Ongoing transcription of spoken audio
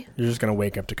You're just going to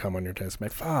wake up to cum on your toes.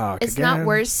 Like, fuck, It's again? not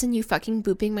worse than you fucking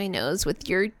booping my nose with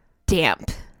your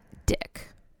damp dick.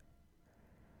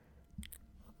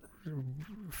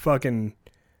 Fucking...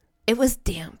 It was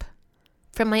damp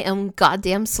from my own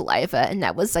goddamn saliva, and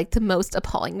that was like the most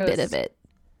appalling bit of it.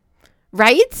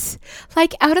 Right?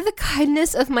 Like, out of the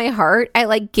kindness of my heart, I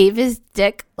like gave his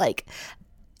dick like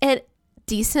a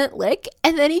decent lick,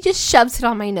 and then he just shoves it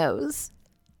on my nose.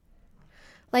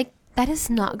 Like, that is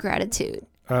not gratitude.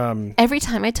 Every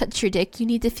time I touch your dick, you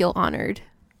need to feel honored.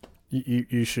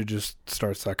 You should just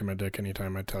start sucking my dick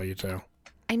anytime I tell you to.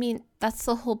 I mean, that's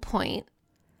the whole point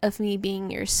of me being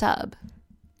your sub.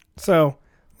 So,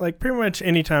 like, pretty much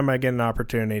anytime I get an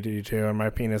opportunity to, and my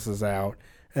penis is out,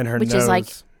 and her Which nose... is, like,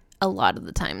 a lot of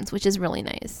the times, which is really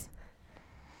nice.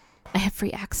 I have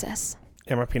free access.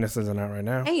 Yeah, my penis isn't out right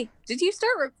now. Hey, did you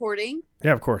start recording?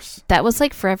 Yeah, of course. That was,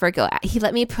 like, forever ago. He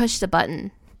let me push the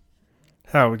button.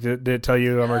 How? Did it tell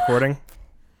you I'm recording?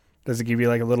 Does it give you,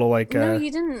 like, a little, like... No,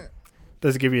 you didn't.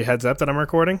 Does it give you a heads up that I'm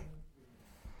recording?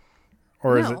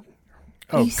 Or is it...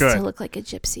 Oh, you good. still look like a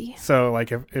gypsy. So,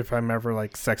 like, if I'm ever,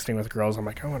 like, sexting with girls, I'm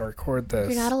like, I want to record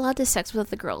this. You're not allowed to sex with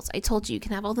the girls. I told you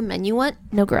can have all the men you want.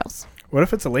 No girls. What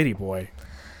if it's a lady boy?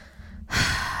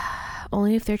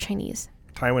 Only if they're Chinese.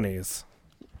 Taiwanese.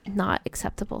 Not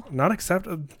acceptable. Not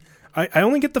accepted. I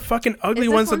only get the fucking ugly Is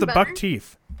this ones with one the buck better?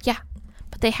 teeth. Yeah.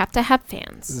 But they have to have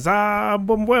fans. That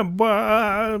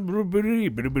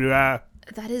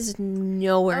That is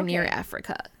nowhere Okay. near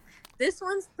Africa. This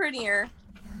one's prettier.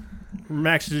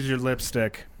 matches your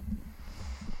lipstick.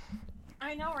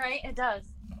 I know, right? It does.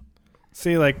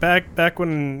 See, like, back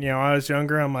when, I was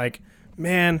younger, I'm like,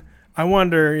 man, I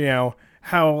wonder,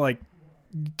 how, like,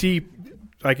 deep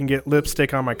I can get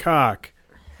lipstick on my cock.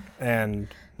 And,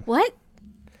 What?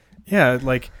 yeah,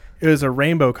 like, it was a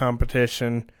rainbow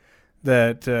competition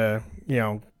that, Am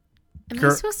I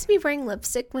supposed to be wearing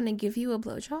lipstick when I give you a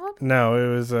blowjob? no,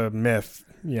 it was a myth,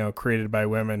 created by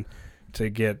women to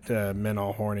get men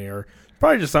all horny, or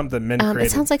probably just something that men created.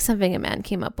 It sounds like something a man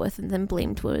came up with and then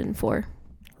blamed women for.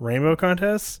 Rainbow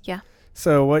contests? Yeah.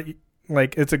 So what,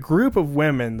 like, it's a group of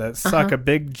women that suck a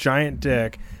big giant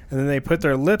dick, and then they put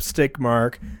their lipstick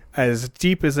mark as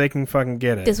deep as they can fucking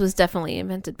get it. This was definitely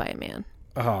invented by a man.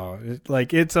 Oh,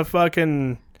 it's a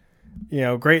fucking,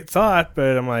 great thought,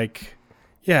 but I'm like,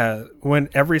 yeah, when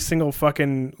every single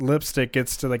fucking lipstick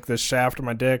gets to, like, the shaft of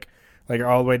my dick, like,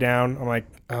 all the way down, I'm like,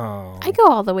 oh. I go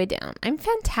all the way down. I'm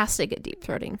fantastic at deep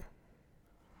throating.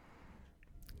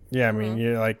 Yeah, I mean,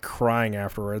 you're, like, crying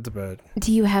afterwards, but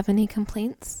Do you have any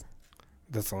complaints?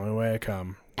 that's the only way I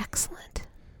come. Excellent.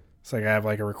 It's like I have,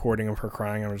 like, a recording of her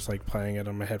crying. I'm just, like, playing it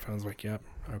on my headphones, like, yep,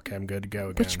 okay, I'm good to go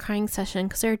again. Which crying session?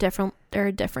 Because there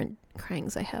are different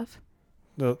cryings I have.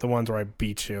 The ones where I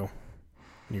beat you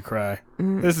and you cry.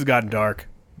 Mm. This has gotten dark.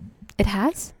 It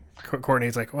has?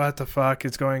 Courtney's like, what the fuck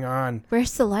is going on?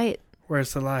 Where's the light?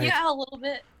 Where's the light? Yeah, a little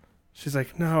bit. She's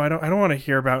like, no, I don't want to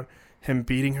hear about him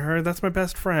beating her. That's my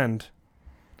best friend.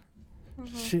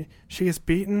 Mm-hmm. She is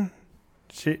beaten.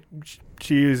 She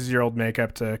uses your old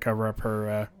makeup to cover up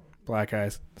her black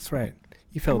eyes. That's right.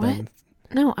 You filled What? in.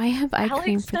 No, I have eye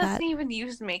cream Alex for that. doesn't even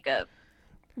use makeup.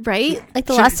 Right? Like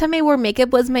the last time I wore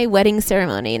makeup was my wedding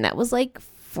ceremony, and that was like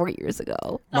 4 years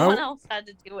ago. Someone else had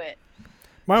to do it.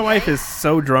 My wife is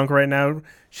so drunk right now.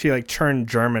 She like turned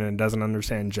German and doesn't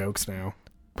understand jokes now.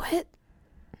 What?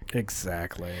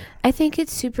 Exactly. I think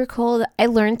it's super cool. I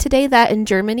learned today that in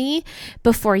Germany,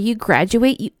 before you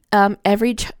graduate,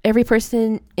 every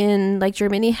person in like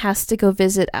Germany has to go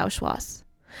visit Auschwitz.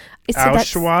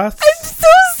 Auschwitz? I'm so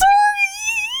sorry.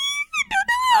 I don't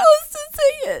know how else to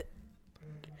say it.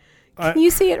 Can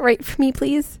you say it right for me,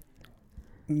 please?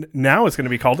 Now it's going to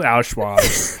be called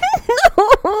Auschwitz.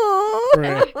 No.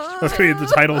 Right. That's going to be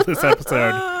the title of this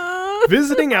episode.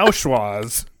 Visiting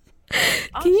Auschwitz.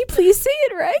 Can you please say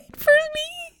it right for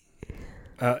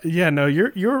me? Yeah, no,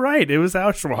 you're right. It was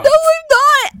Auschwitz. No, I'm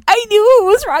not. I knew it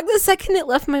was wrong the second it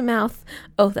left my mouth.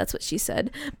 Oh, that's what she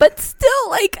said. But still,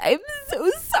 like, I'm so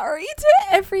sorry to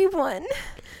everyone.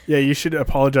 Yeah, you should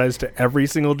apologize to every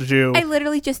single Jew. I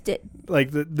literally just did.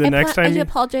 Like the next time I you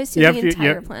apologize to you the have to-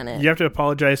 entire planet. You have to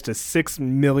apologize to 6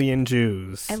 million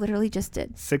Jews. I literally just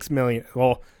did. 6 million.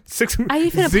 Well, 6. I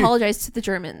even apologized to the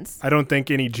Germans. I don't think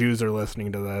any Jews are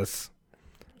listening to this.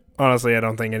 Honestly, I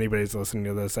don't think anybody's listening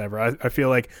to this ever. I feel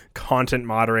like content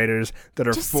moderators that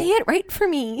are Just say it right for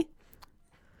me.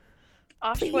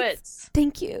 Auschwitz.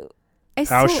 Thank you.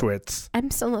 Auschwitz. I'm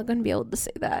still not going to be able to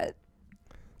say that.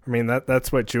 I mean,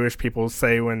 that's what Jewish people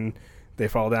say when they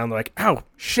fall down. They're like, ow,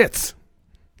 shits.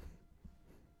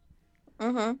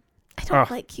 Mm-hmm. I don't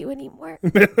like you anymore.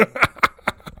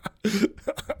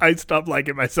 I stopped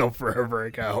liking myself forever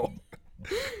ago.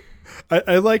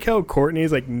 I like how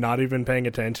Courtney's like not even paying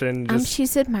attention.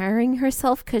 She's admiring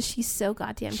herself because she's so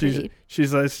goddamn pretty.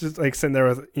 She's just like sitting there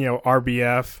with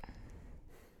RBF.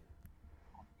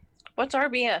 What's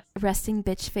RBF? Resting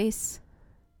bitch face.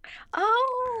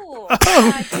 Oh.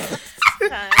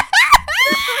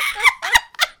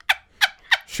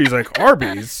 She's like,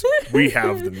 Arby's, we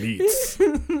have the meats.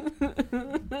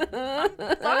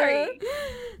 Sorry.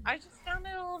 I just found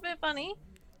it a little bit funny.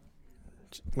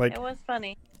 Like, it was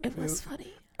funny. It was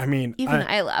funny. I mean, even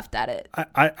I laughed at it.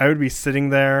 I would be sitting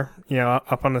there,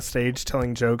 up on the stage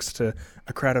telling jokes to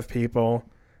a crowd of people.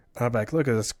 I'm like, look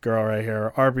at this girl right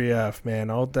here, RBF, man,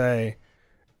 all day.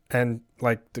 And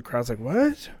like the crowd's like,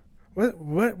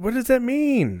 what does that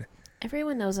mean?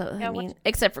 Everyone knows what I mean,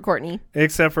 except for Courtney.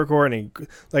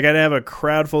 Like, I'd have a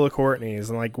crowd full of Courtneys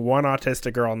and like one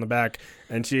autistic girl in the back,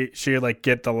 and she'd like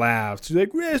get the laughs. She's like,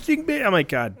 resting bitch. I'm like,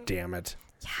 God damn it.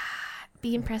 Yeah,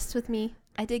 be impressed with me.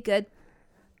 I did good.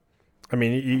 I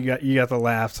mean, you got the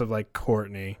laughs of like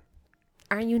Courtney.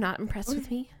 Are you not impressed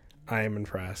with me? I am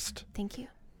impressed. Thank you.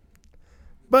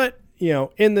 But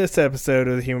in this episode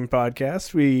of the Human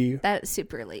Podcast, that's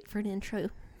super late for an intro.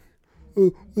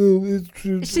 It's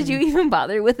true. Should you even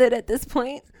bother with it at this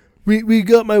point? We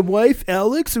got my wife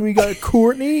Alex and we got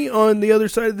Courtney on the other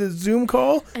side of the Zoom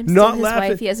call. I'm still his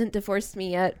wife. He hasn't divorced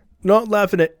me yet. Not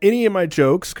laughing at any of my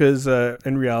jokes because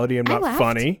in reality I'm not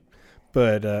funny.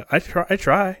 But I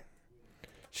try.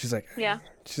 She's like,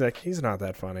 he's not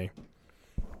that funny.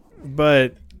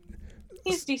 But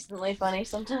he's decently funny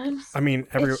sometimes. I mean,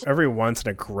 every once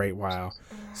in a great while.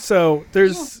 So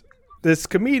there's this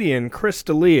comedian, Chris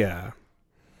D'Elia.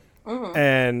 Mm-hmm.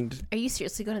 And are you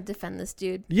seriously going to defend this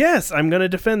dude? Yes, I'm going to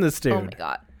defend this dude. Oh my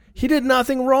God. He did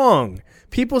nothing wrong.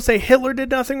 People say Hitler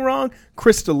did nothing wrong.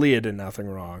 Chris D'Elia did nothing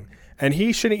wrong. And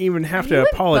he shouldn't even have to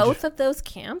apologize. Both of those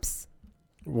camps?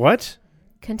 What?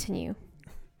 Continue.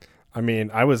 I mean,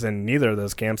 I was in neither of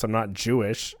those camps. I'm not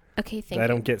Jewish. Okay, thank you. I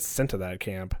don't get sent to that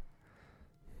camp.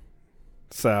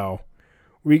 So,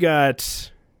 we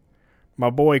got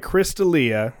my boy Chris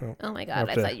D'Elia. Oh my God,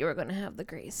 I thought you were going to have the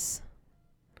grace.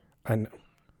 I know.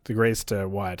 The grace to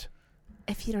what?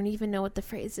 If you don't even know what the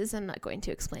phrase is, I'm not going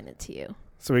to explain it to you.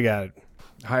 So we got...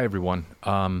 Hi, everyone.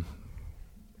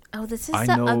 This is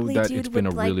the ugly dude it's been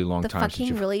with a really long the time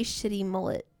fucking really shitty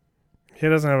mullet. He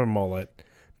doesn't have a mullet.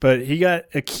 But he got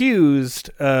accused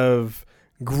of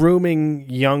grooming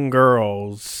young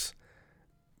girls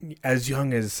as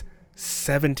young as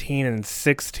 17 and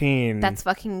 16. That's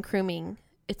fucking grooming.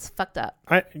 It's fucked up.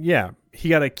 He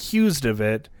got accused of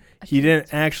it. He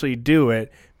didn't actually do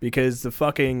it because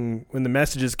when the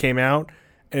messages came out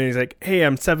and he's like, hey,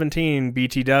 I'm 17,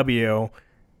 BTW.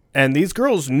 And these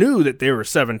girls knew that they were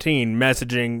 17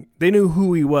 messaging. They knew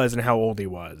who he was and how old he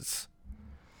was.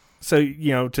 So,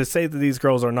 to say that these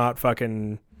girls are not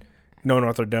fucking knowing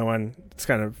what they're doing, it's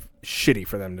kind of shitty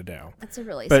for them to do. That's a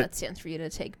really sad stance for you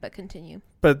to take, but continue.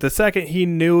 But the second he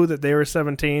knew that they were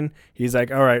 17, he's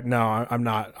like, all right, no, I'm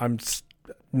not. I'm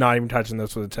not even touching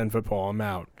this with a 10-foot pole. I'm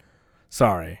out.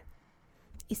 Sorry.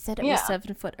 He said it was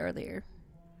 7 foot earlier.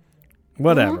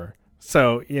 Whatever. Mm-hmm.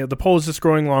 So, the pole's just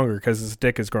growing longer because his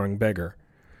dick is growing bigger.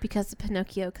 Because of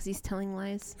Pinocchio, because he's telling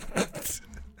lies.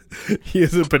 He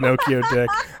is a Pinocchio dick.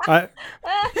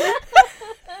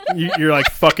 You're like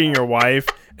fucking your wife,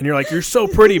 and you're like, you're so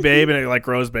pretty, babe, and it like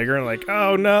grows bigger, and like,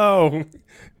 oh no.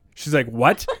 She's like,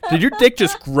 what? Did your dick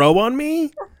just grow on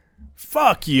me?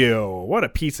 Fuck you. What a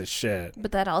piece of shit.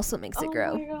 But that also makes it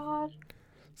grow. Oh my God.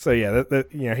 So yeah,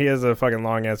 he has a fucking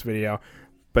long ass video,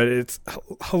 but it's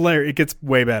hilarious. It gets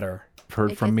way better.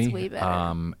 Heard from me,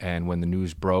 and when the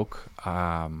news broke,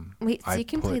 wait, so you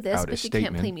can play this, but you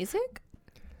can't play music?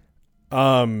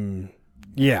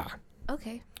 Yeah.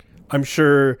 Okay. I'm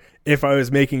sure if I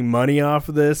was making money off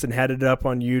of this and had it up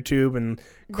on YouTube and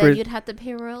then you'd have to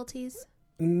pay royalties?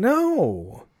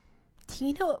 No. Do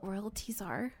you know what royalties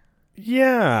are?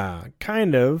 Yeah,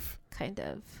 kind of. Kind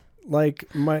of. Like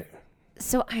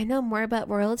So I know more about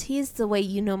royalties the way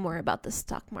you know more about the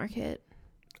stock market.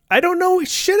 I don't know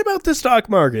shit about the stock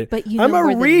market. But you know I'm a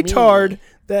more than retard me.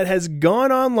 That has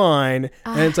gone online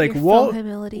and it's like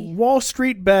Wall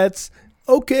Street bets.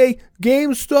 Okay,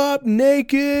 GameStop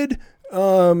naked.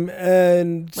 And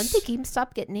when did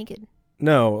GameStop get naked?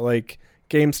 No, like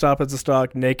GameStop is a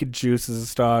stock, Naked Juice is a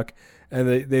stock, and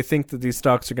they think that these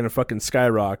stocks are gonna fucking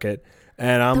skyrocket.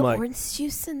 And I'm like, orange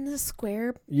juice in the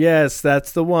square. Yes,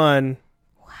 that's the one.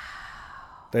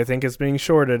 They think it's being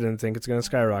shorted and think it's going to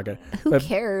skyrocket. Who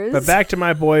cares? But back to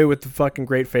my boy with the fucking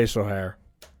great facial hair.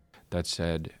 That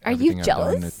said, are you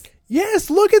jealous? Yes,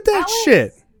 look at that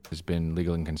shit. has been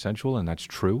legal and consensual, and that's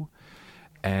true.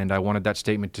 And I wanted that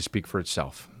statement to speak for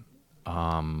itself.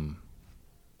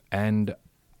 And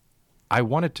I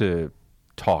wanted to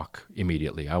talk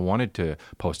immediately. I wanted to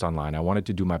post online. I wanted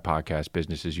to do my podcast,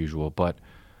 business as usual. But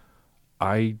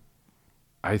I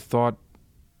thought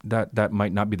that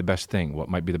might not be the best thing. What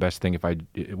might be the best thing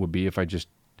it would be if I just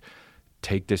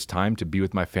take this time to be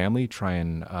with my family, try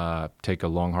and take a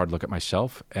long, hard look at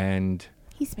myself. And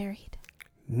he's married.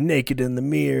 Naked in the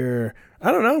mirror.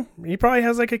 I don't know. He probably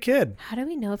has like a kid. How do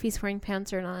we know if he's wearing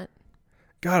pants or not?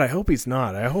 God, I hope he's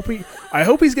not. I hope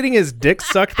he's getting his dick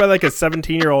sucked by like a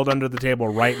 17-year-old under the table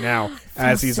right now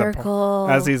as he's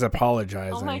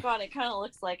apologizing. Oh my God, it kind of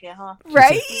looks like it, huh?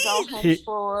 Right? He's all hunched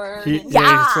forward. He's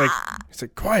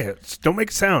like, quiet. Don't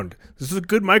make sound. This is a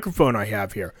good microphone I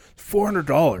have here.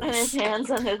 $400. And his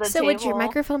hands under the table. So would your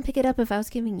microphone pick it up if I was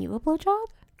giving you a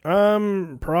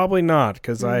blowjob? Probably not,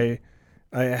 because I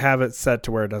have it set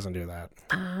to where it doesn't do that.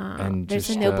 And there's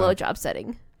just, a no blowjob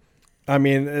setting. I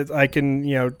mean, I can,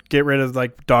 get rid of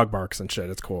like dog barks and shit.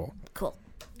 It's cool. Cool.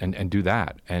 And do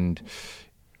that. And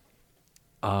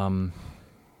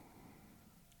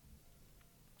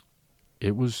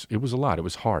it was a lot. It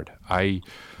was hard.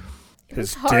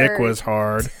 His dick was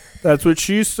hard. That's what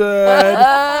she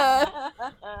said.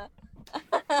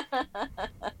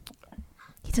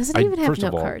 He doesn't even have first no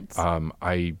of all, cards.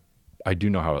 I do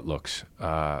know how it looks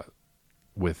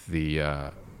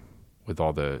with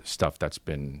all the stuff that's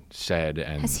been said.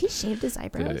 And has he shaved his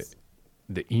eyebrows?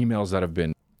 The emails that have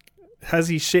been. Has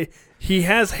he shaved? He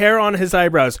has hair on his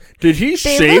eyebrows. Did he They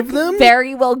shave look them?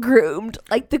 very well groomed,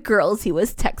 like the girls he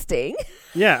was texting.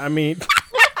 Yeah, I mean.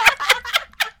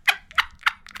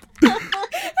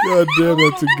 God damn,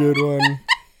 that's a good one.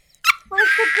 Like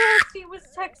the girls he was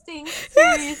texting.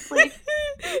 Seriously.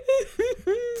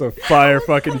 It's a fire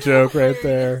fucking joke right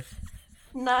there.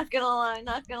 Not gonna lie.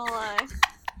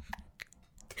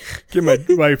 Get my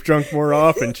wife drunk more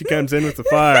often. She comes in with the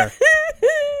fire.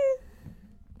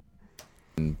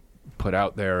 Put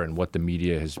out there and what the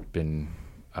media has been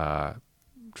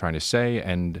trying to say,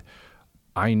 and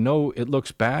I know it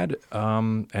looks bad,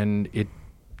 and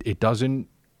it doesn't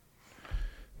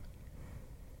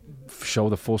show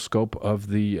the full scope of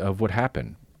what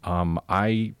happened.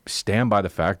 I stand by the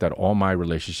fact that all my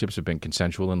relationships have been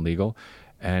consensual and legal,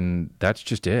 and that's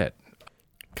just it.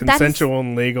 Consensual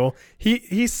and legal.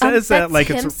 He says that like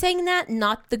him it's saying that,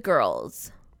 not the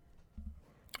girls.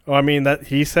 Oh, I mean that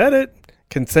he said it.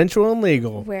 Consensual and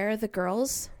legal. Where are the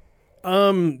girls?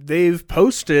 They've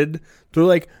posted. They're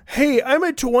like, "Hey, I'm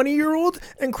a 20-year-old,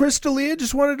 and Crystalia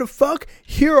just wanted to fuck.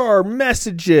 Here are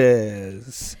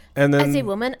messages." And then, as a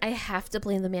woman, I have to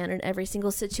blame the man in every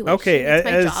single situation. Okay, it's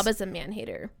my job as a man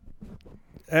hater.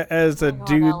 As a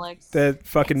dude Alex. that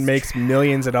fucking makes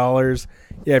millions of dollars,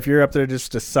 yeah, if you're up there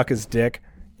just to suck his dick,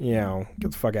 get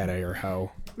the fuck out of here,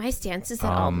 hoe. My stance is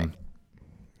that all men.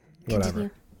 Whatever. Continue.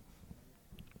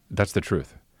 That's the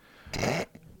truth.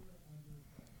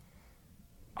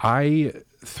 I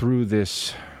threw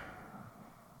this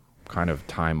kind of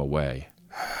time away.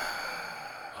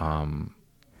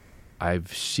 I've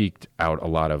seeked out a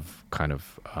lot of kind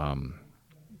of,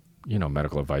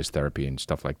 medical advice, therapy, and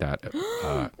stuff like that.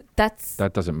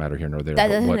 That doesn't matter here nor there. That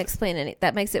doesn't explain any.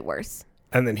 That makes it worse.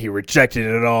 And then he rejected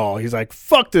it all. He's like,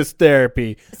 "Fuck this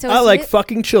therapy. So I is like it-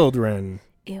 fucking children."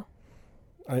 Ew.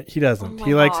 He doesn't. Oh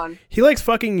he my likes God. he likes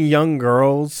fucking young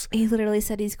girls. He literally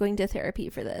said he's going to therapy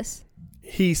for this,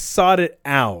 He sought it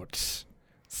out.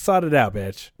 Sought it out,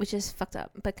 bitch. which is fucked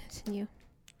up. But continue.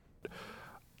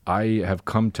 I have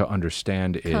come to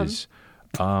understand is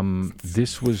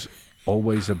this was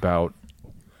always about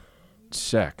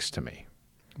sex to me.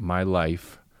 My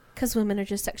life Because women are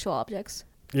just sexual objects.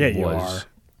 Yeah, you was, are.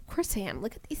 Of course I am.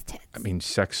 Look at these tits. I mean,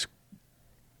 sex,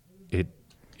 it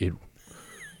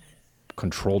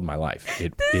controlled my life.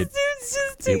 It Dude's just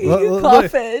it- taking Look- a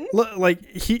coffin. Look, like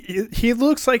he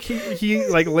looks like he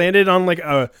like landed on like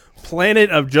a planet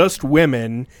of just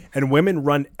women, and women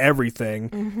run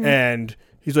everything. And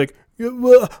he's like, "Yeah,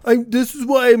 well, this is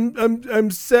why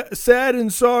I'm sad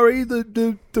and sorry.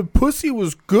 The pussy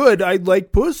was good. I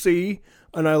like pussy,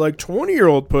 and I like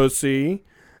 20-year-old pussy,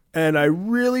 and I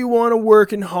really want to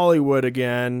work in Hollywood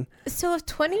again." So if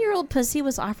 20-year-old pussy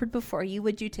was offered before you,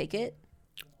 would you take it?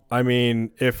 I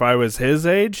mean, if I was his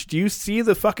age, do you see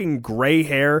the fucking gray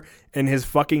hair in his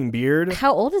fucking beard?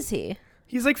 How old is he?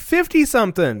 He's like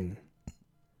 50-something.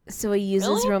 So he uses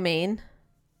Really? Romaine.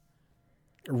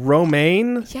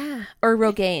 Romaine? Yeah. Or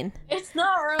Rogaine. It's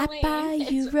not Romaine. buy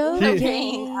you it's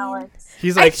Rogaine. Alex.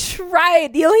 He's I like,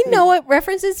 tried. You only know what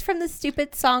references from the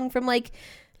stupid song from like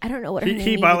I don't know what her He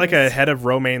name bought like a is. head of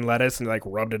romaine lettuce and like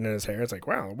rubbed it in his hair. It's like,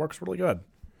 wow, it works really good.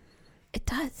 It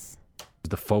does.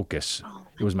 The focus.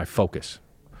 It was my focus,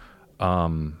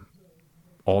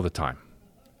 all the time,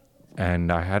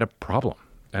 and I had a problem,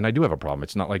 and I do have a problem.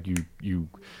 It's not like you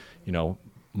know,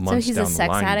 months he's a down the sex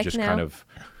line, you addict just now? kind of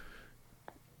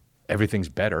everything's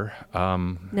better.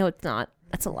 No, it's not.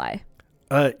 That's a lie.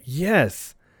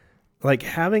 Yes. Like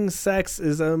having sex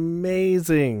is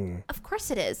amazing. Of course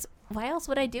it is. Why else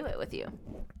would I do it with you?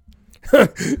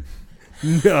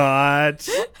 Not.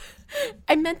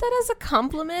 I meant that as a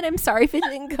compliment. I'm sorry if it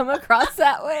didn't come across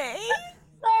that way.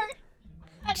 Sorry.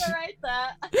 I had to write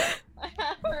that. I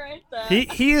had to write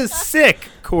that. He is sick,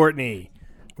 Courtney.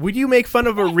 Would you make fun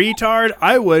of a retard?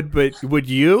 I would, but would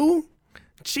you?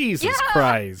 Jesus Yeah.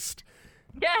 Christ.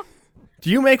 Yeah. Do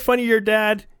you make fun of your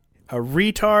dad? A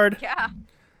retard? Yeah.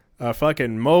 A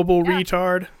fucking mobile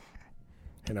retard?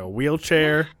 In a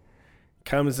wheelchair?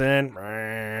 Comes in.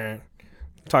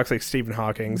 Talks like Stephen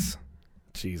Hawking's.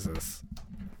 Jesus.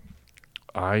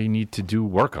 I need to do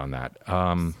work on that. Sorry,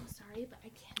 but I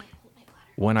can't hold my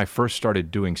bladder. When I first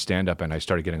started doing stand-up and I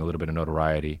started getting a little bit of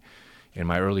notoriety in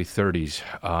my early 30s,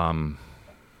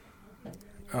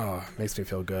 Oh, makes me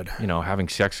feel good. you know, having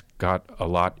sex got a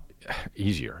lot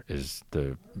easier is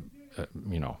the,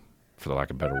 you know, for the lack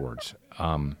of better words.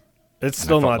 It's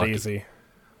still felt not lucky. easy.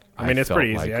 I mean, it's felt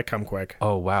pretty easy. like, I come quick.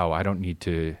 oh, wow, I don't need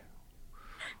to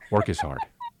work as hard,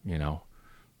 you know.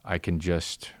 I can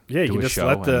just Yeah, do you a just show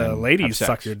let and the then ladies have sex.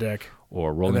 suck your dick.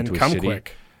 Or roll and then into a come city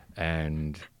quick.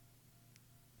 and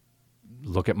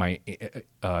look at my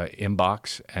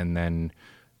inbox and then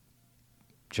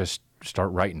just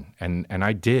start writing. And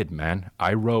I did, man.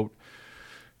 I wrote.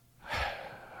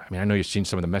 I mean, I know you've seen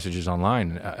some of the messages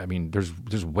online. I mean,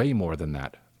 there's way more than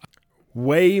that.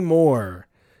 Way more.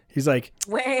 He's like,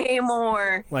 Way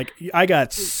more. I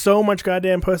got so much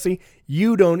goddamn pussy,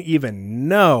 you don't even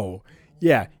know.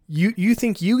 Yeah, you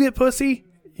think you get pussy?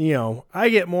 You know, I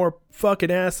get more fucking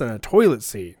ass than a toilet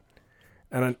seat.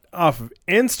 And off of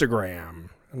Instagram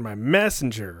and my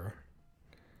messenger.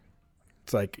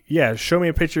 It's like, yeah, show me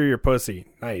a picture of your pussy.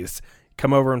 Nice.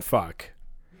 Come over and fuck.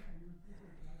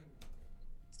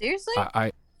 Seriously?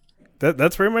 I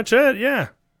That's pretty much it, yeah.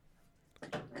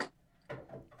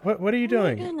 What are you Oh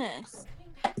my doing? goodness.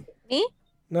 Me?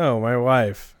 No, my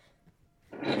wife.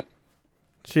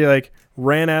 She like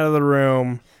ran out of the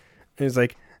room and is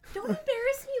like, Don't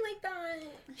embarrass me like that.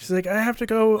 she's like, I have to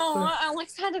go. Oh,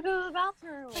 Alex had to go to the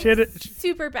bathroom.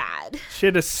 Super bad. She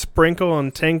had to sprinkle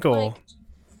and tinkle.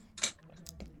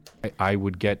 I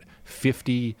would get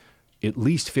at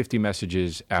least 50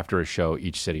 messages after a show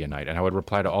each city a night, and I would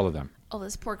reply to all of them. Oh,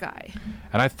 this poor guy.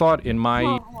 And I thought in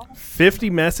my 50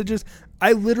 messages?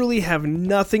 I literally have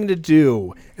nothing to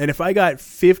do. And if I got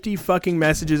 50 fucking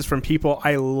messages from people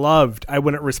I loved, I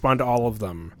wouldn't respond to all of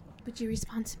them. Would you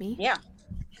respond to me? Yeah.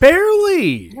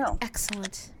 Barely. No.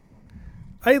 Excellent.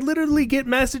 I literally get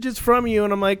messages from you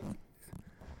and I'm like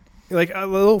a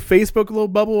little Facebook little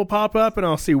bubble will pop up and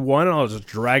I'll see one and I'll just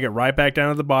drag it right back down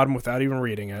to the bottom without even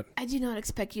reading it. I do not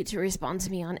expect you to respond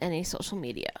to me on any social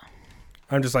media.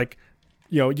 I'm just like,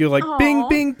 you're like, bing,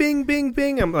 bing, bing, bing,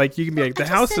 bing. I'm like, you can be like, the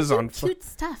house is on fire. Cute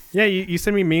stuff. Yeah, you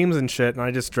send me memes and shit, and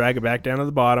I just drag it back down to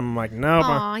the bottom. I'm like, no.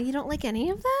 Aw, you don't like any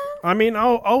of them? I mean,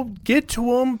 I'll get to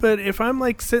them, but if I'm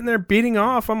like sitting there beating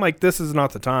off, I'm like, this is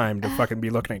not the time to fucking be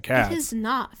looking at It cats. is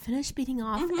not. Finish beating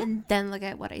off and then look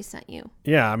at what I sent you.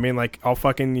 Yeah, I mean, like, I'll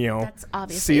fucking, That's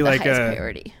obviously see the like highest a,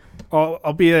 priority.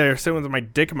 I'll be there sitting with my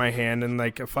dick in my hand, and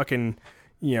like a fucking,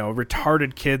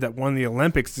 retarded kid that won the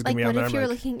Olympics is Like, gonna be what out there. if I'm you were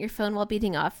like, looking at your phone while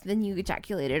beating off, then you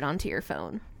ejaculated onto your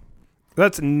phone?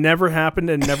 that's never happened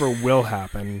and never will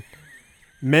happen.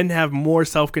 Men have more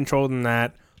self control than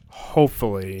that. You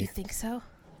Hopefully, think so?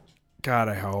 God,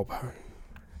 I hope.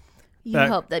 You That-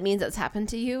 hope that means it's happened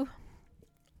to you?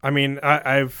 I mean,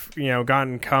 I've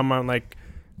gotten cum on like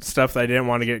stuff that I didn't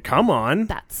want to get cum on,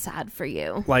 That's sad for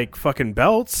you. like fucking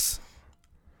belts.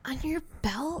 On your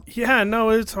belt? Yeah, no,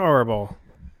 it's horrible.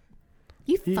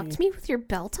 You fucked me with your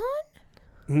belt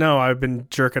on? No, I've been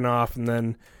jerking off, and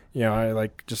then I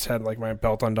like just had like my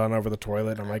belt undone over the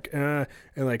toilet. I'm like, and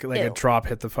like a Ew. drop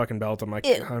hit the fucking belt. I'm like,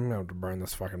 Ew. I'm gonna have to burn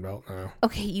this fucking belt now.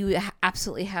 Okay, you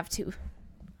absolutely have to.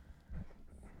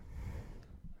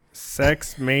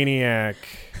 Sex maniac.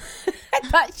 I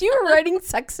thought you were writing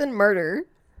sex and murder.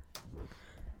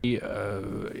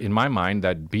 in my mind,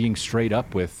 that being straight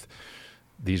up with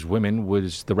these women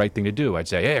was the right thing to do. I'd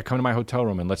say, hey, come to my hotel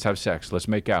room and let's have sex. Let's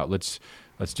make out. Let's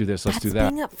do this. Let's That's do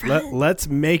that. being upfront. Let's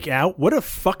make out. What a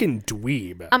fucking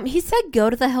dweeb. He said go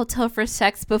to the hotel for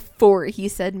sex before he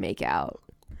said make out.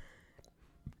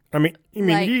 I mean,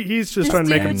 Like, he's just This trying to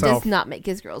make dude himself. does not make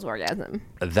his girls orgasm.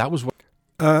 That was what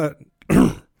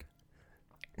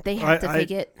They have to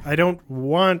fake it. I don't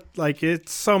want, like,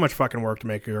 it's so much fucking work to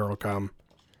make a girl come.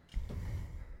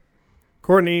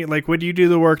 Courtney, like, would you do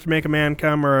the work to make a man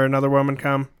come or another woman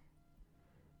come?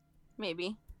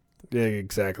 Maybe. Yeah,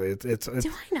 exactly. It's Do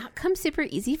I not come super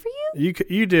easy for you?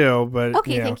 you do, but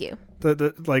Okay, you know, thank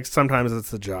you. like sometimes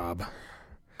it's the job,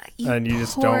 and you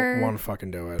just don't want to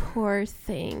fucking do it. Poor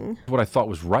thing. I thought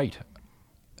was right.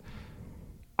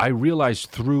 I realized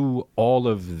through all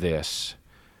of this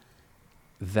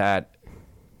that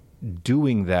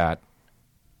doing that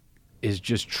is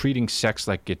just treating sex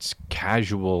like it's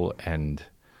casual and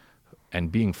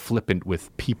being flippant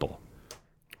with people.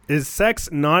 Is sex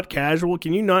not casual?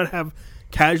 Can you not have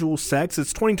casual sex?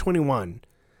 It's 2021.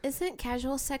 Isn't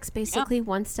casual sex basically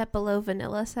one step below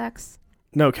vanilla sex?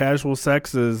 No, casual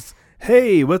sex is,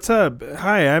 hey, what's up?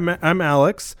 Hi, I'm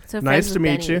Alex. So Nice friends to with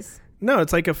meet you. bennies. No,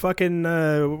 it's like a fucking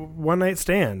one night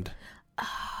stand.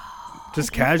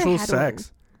 Just I've never casual had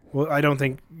sex. Well, I don't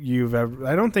think either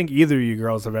of you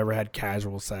girls have ever had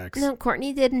casual sex. No,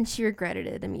 Courtney did, and she regretted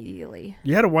it immediately.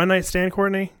 You had a one night stand,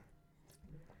 Courtney?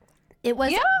 It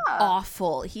was Yeah.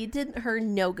 awful. He did her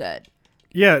no good.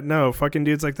 Yeah, no, fucking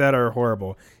dudes like that are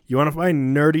horrible. You want to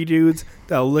find nerdy dudes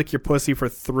that'll lick your pussy for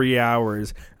 3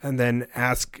 hours and then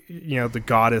ask, the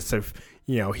goddess if,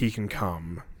 he can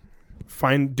come.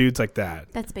 Find dudes like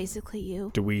that. That's basically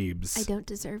you. Dweebs. I don't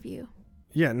deserve you.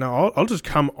 Yeah, no, I'll just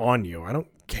come on you. I don't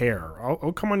care.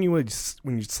 I'll come on you when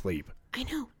you sleep. I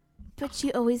know, but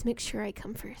you always make sure I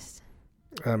come first.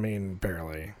 I mean,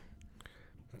 barely.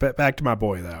 But back to my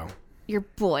boy, though. Your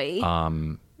boy.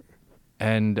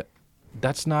 And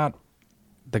that's not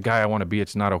the guy I want to be.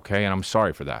 It's not okay, and I'm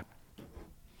sorry for that.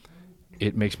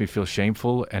 It makes me feel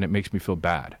shameful, and it makes me feel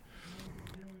bad.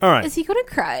 All right. Is he gonna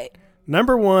cry?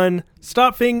 Number one,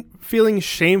 stop feeling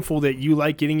shameful that you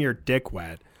like getting your dick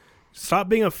wet. Stop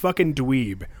being a fucking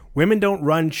dweeb. Women don't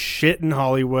run shit in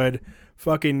Hollywood.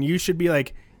 Fucking, you should be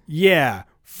like, yeah,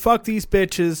 fuck these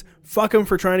bitches. Fuck them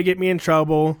for trying to get me in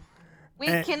trouble.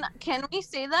 Wait, can we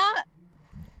say that?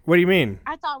 What do you mean?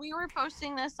 I thought we were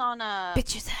posting this on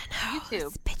Bitches and hoes.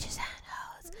 YouTube. Bitches and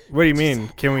hoes. What do you mean?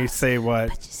 Can we say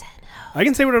what? Bitches and hoes. I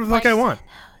can say whatever the fuck I want.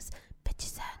 Hoes.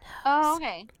 Bitches and hoes. Oh,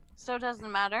 okay. So it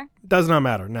doesn't matter. Does not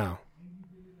matter. No.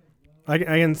 I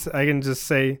can just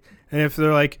say, and if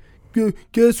they're like,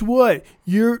 guess what?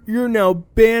 You're now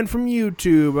banned from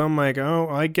YouTube. I'm like, oh,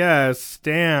 I guess.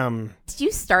 Damn. Did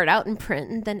you start out in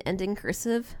print and then end in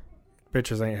cursive?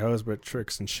 Bitches ain't hoes, but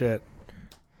tricks and shit.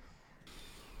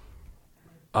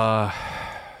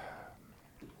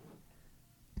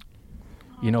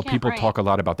 People write. talk a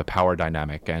lot about the power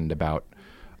dynamic and about,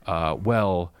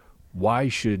 why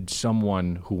should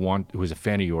someone who is a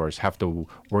fan of yours have to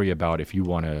worry about if you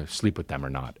want to sleep with them or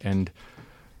not? And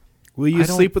Will you I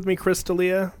don't- sleep with me,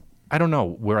 Crystalia? I don't know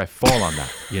where I fall on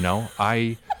that.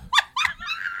 I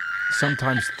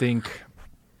sometimes think,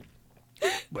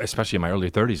 especially in my early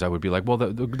 30s, I would be like, well,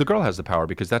 the girl has the power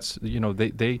because that's,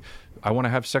 I want to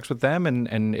have sex with them,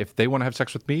 and if they want to have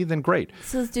sex with me, then great.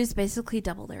 So this dude's basically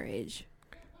double their age.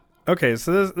 Okay,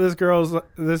 so this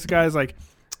guy's like,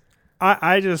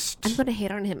 I'm gonna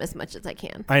hate on him as much as I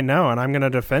can. I know, and I'm gonna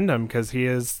defend him because he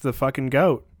is the fucking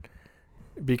goat.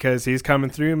 Because he's coming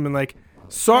through and like,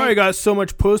 sorry I got so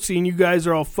much pussy and you guys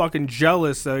are all fucking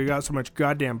jealous that I got so much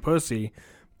goddamn pussy.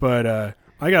 But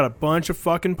I got a bunch of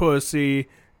fucking pussy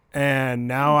and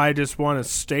now I just want to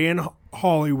stay in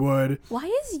Hollywood. Why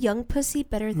is young pussy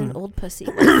better than old pussy?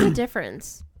 What's the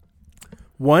difference?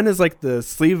 One is like the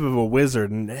sleeve of a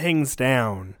wizard and it hangs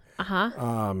down.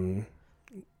 Uh-huh.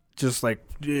 Just like,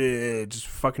 just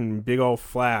fucking big old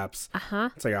flaps. Uh-huh.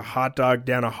 It's like a hot dog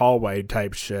down a hallway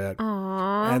type shit.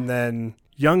 Aww. And then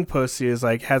young pussy is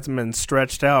like, hasn't been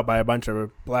stretched out by a bunch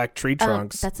of black tree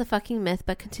trunks. That's a fucking myth,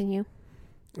 but continue.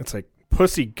 It's like,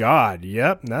 pussy god.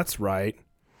 Yep, that's right.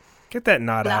 Get that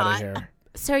knot out of here.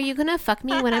 So are you gonna fuck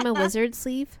me when I'm a wizard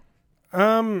sleeve?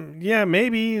 Yeah,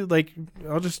 maybe. Like,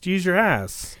 I'll just use your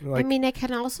ass. Like, I mean, I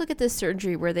can also get this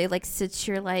surgery where they like stitch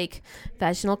your like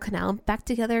vaginal canal back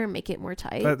together and make it more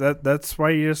tight. that's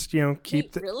why you just,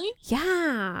 keep Wait, really?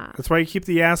 Yeah. that's why you keep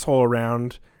the asshole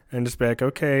around and just be like,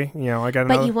 okay, I got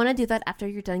But another. you want to do that after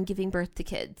you're done giving birth to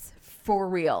kids. For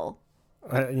real.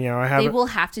 I They have will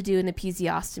have to do an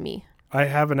episiotomy. I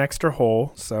have an extra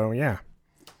hole, so yeah.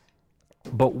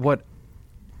 But what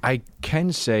I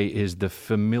can say is the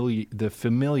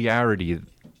familiarity.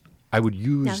 I would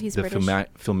Now use he's the British.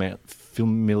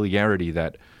 familiarity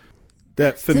that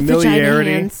That The vagina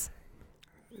familiarity, hands.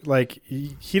 like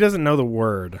he doesn't know the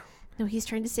word. No, he's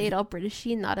trying to say it all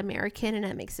Britishy and not American, and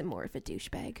that makes him more of a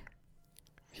douchebag.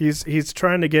 He's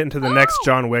trying to get into the next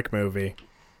John Wick movie.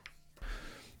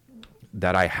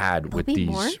 That I had with be these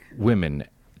more? women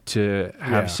to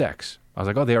have Yeah. sex. I was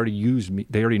like, oh, they already used me.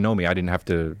 They already know me. I didn't have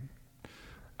to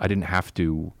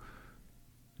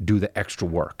do the extra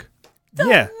work.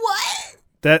 Yeah. What?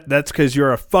 That's because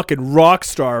you're a fucking rock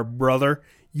star, brother.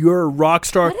 You're a rock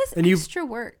star, What is and you. extra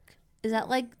work? Is that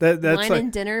like That's wine like-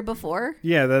 and dinner before?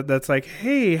 Yeah, that's like,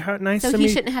 hey, how nice So to he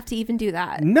meet. shouldn't have to even do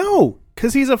that. No,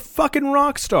 because he's a fucking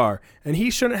rock star, and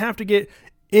he shouldn't have to get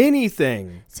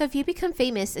anything. So if you become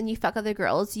famous and you fuck other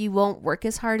girls, you won't work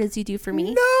as hard as you do for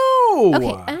me? No.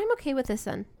 Okay, I'm okay with this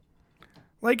then.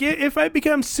 Like, if I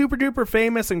become super duper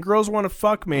famous and girls want to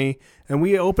fuck me, and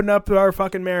we open up our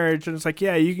fucking marriage, and it's like,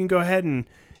 yeah, you can go ahead and,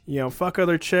 fuck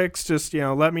other chicks, just,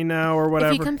 let me know or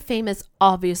whatever. If you become famous,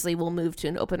 obviously we'll move to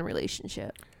an open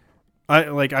relationship.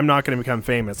 I'm not going to become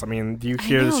famous. I mean, do you I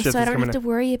hear know, the shit so I that's don't coming have to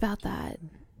worry about that.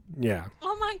 Yeah.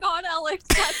 Oh my god, Alex,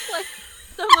 that's like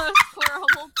the most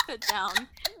horrible put down.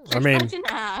 I mean, Such an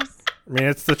ass.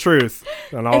 it's the truth.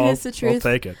 And I'll, is the truth.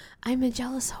 I'll take it. I'm a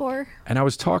jealous whore. And I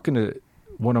was talking to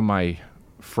one of my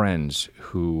friends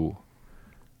who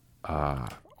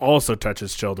Also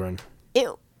touches children.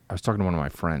 Ew. I was talking to one of my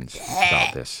friends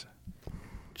about this.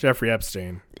 Jeffrey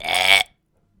Epstein.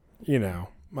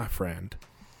 My friend.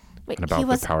 Wait, And about he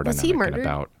was the power he dynamic and murdered?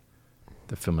 about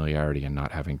the familiarity and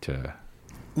not having to.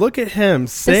 Look at him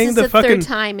This saying is the the fucking. third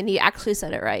time, and he actually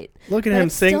said it right. Look at But him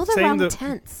it's saying still the saying wrong the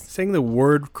tense. saying the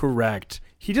word correct.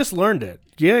 He just learned it.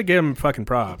 Yeah, give him fucking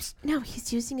props. No,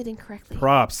 he's using it incorrectly.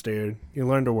 Props, dude. You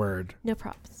learned a word. No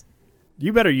props.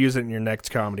 You better use it in your next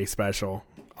comedy special.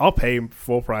 I'll pay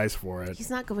full price for it. He's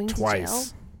not going to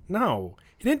Twice. jail. No,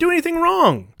 he didn't do anything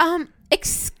wrong.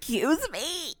 Excuse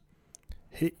me.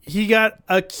 He got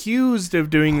accused of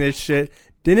doing this shit.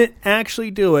 Didn't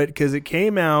actually do it because it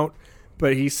came out,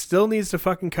 but he still needs to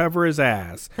fucking cover his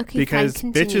ass. Okay, because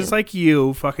fine, continue. bitches like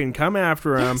you fucking come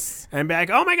after him Yes. and be like,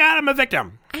 oh my God, I'm a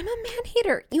victim. I'm a man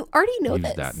hater. You already know Use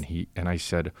this. that, and I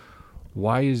said,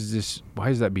 why is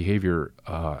that behavior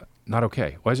not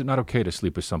okay? Why is it not okay to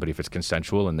sleep with somebody if it's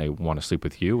consensual and they want to sleep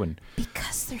with you? And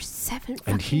Because there's 7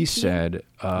 and he fucking said,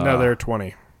 No, they're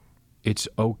 20. it's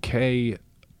okay.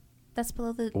 That's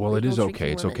below the Well, it legal is drinking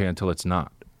okay. It's limit. okay until it's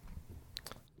not.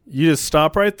 You just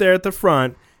stop right there at the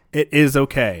front. It is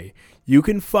okay. You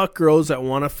can fuck girls that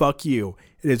want to fuck you.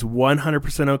 It is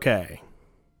 100% okay.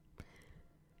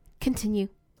 Continue.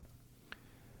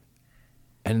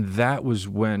 And that was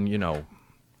when,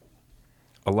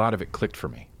 a lot of it clicked for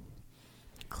me.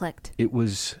 Clicked. It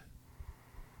was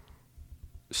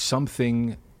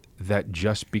something that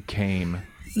just became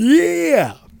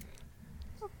Yeah.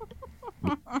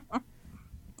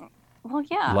 Well,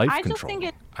 yeah. life I control. just think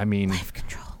it. I mean, Life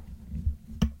control.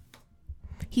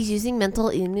 He's using mental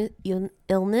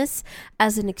illness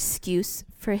as an excuse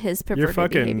for his perverted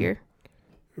fucking- behavior.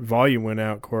 Volume went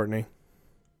out, Courtney.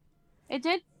 It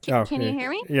did. Oh, Can you yeah. hear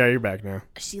me? Yeah, you're back now.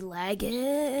 She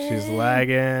lagging. She's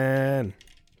lagging.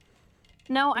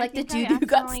 No, Like I think the dude I who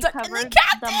got accidentally stuck in the covered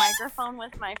cactus. the microphone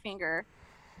with my finger.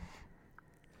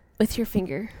 With your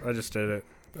finger. I just did it.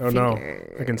 Oh no.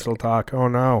 I can still talk. Oh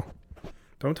no.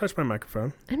 Don't touch my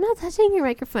microphone. I'm not touching your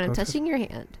microphone. I'm touching your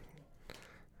hand.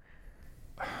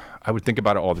 I would think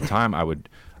about it all the time. I would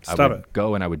Stop it.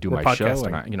 go and I would do We're my show,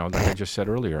 podcasting. and like I just said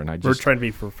earlier, and I We're just trying to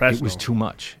be professional. it was too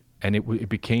much, and it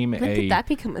became When a did that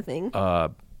become a thing? uh,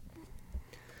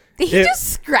 Did he it- just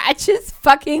scratch his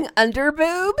fucking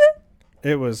underboob?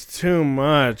 It was too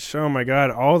much. Oh my God.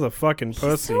 All the fucking He's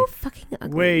pussy. so fucking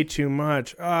ugly. Way too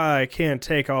much. I can't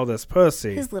take all this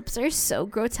pussy. His lips are so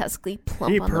grotesquely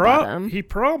plump on the bottom. He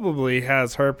probably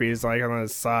has herpes like on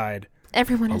his side.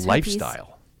 Everyone a has herpes.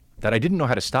 lifestyle that I didn't know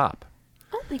how to stop.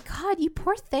 Oh my God, you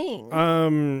poor thing.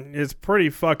 It's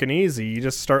pretty fucking easy. You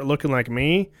just start looking like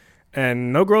me,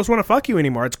 and no girls want to fuck you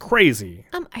anymore. It's crazy.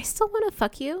 I still want to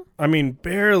fuck you. I mean,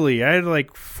 barely. I had to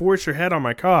like force your head on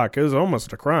my cock. It was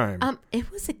almost a crime. It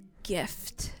was a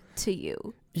gift to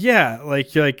you. Yeah,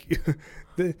 like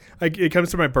it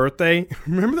comes to my birthday.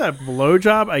 Remember that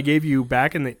blowjob I gave you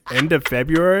back in the end of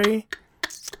February?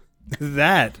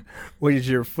 That was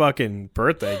your fucking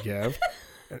birthday gift.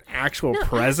 An actual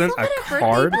present, I a still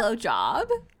card. got a birthday blowjob.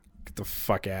 Get the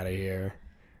fuck out of here.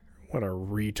 What a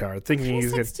retard. What Thinking kind of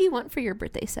he's sex got do you want for your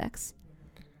birthday sex?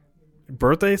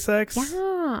 birthday sex?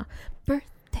 Yeah,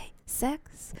 birthday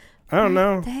sex. I don't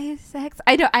know. Birthday sex.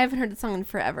 I haven't heard the song in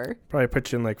forever. Probably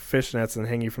put you in like fishnets and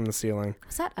hang you from the ceiling.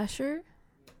 Was that Usher?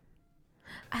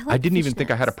 I didn't even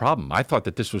think I had a problem. I thought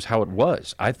that this was how it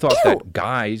was. I thought Ew. that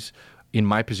guys in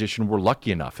my position were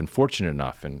lucky enough and fortunate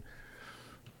enough, and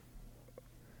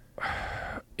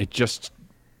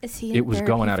Is he? It was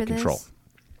going out of control.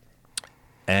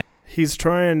 He's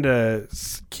trying to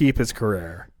keep his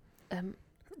career,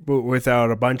 but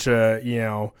without a bunch of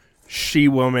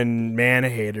she-woman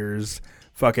man-haters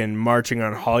fucking marching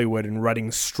on Hollywood and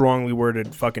writing strongly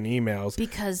worded fucking emails.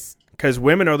 Because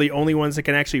women are the only ones that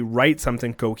can actually write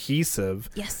something cohesive.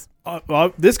 Yes.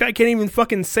 This guy can't even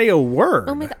fucking say a word.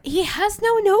 Oh my god, he has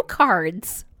no note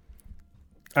cards.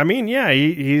 I mean, yeah,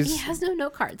 he has no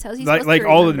note cards. How's he like supposed to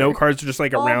all the remember? note cards are just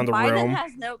like around the Biden room.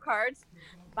 has note cards.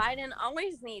 Biden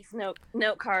always needs note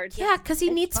cards. Yeah, because he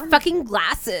It's needs funny. fucking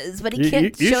glasses, but he You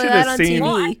can't show should that have on seen- TV.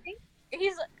 Well,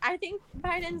 I think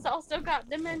Biden's also got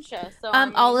dementia. So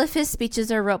All of his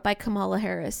speeches are wrote by Kamala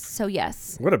Harris, so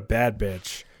yes. What a bad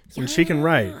bitch. And she can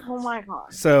write. Oh my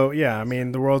god. So, yeah, I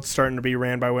mean, the world's starting to be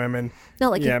ran by women. No,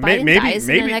 like Yeah, if Biden dies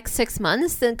in maybe- the next 6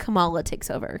 months, then Kamala takes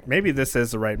over. Maybe this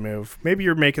is the right move. Maybe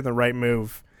you're making the right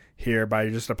move here by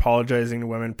just apologizing to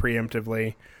women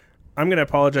preemptively. I'm going to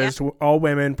apologize to all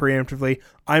women preemptively.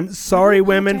 I'm sorry,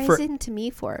 women, for Apologizing to me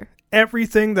for.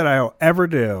 everything that I'll ever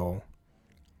do.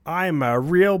 I'm a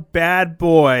real bad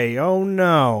boy. Oh,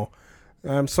 no.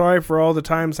 I'm sorry for all the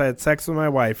times I had sex with my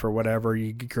wife or whatever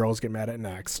you girls get mad at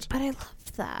next. But I love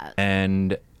that.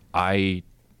 And I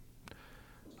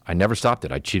never stopped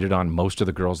it. I cheated on most of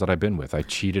the girls that I've been with. I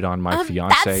cheated on my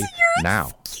fiance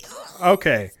now.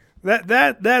 Okay.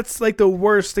 That's like the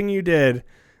worst thing you did.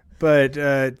 But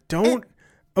don't...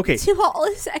 Okay. To all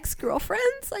his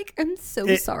ex-girlfriends, like, I'm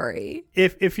so sorry.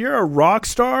 If you're a rock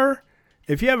star,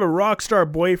 if you have a rock star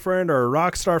boyfriend or a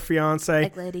rock star fiance,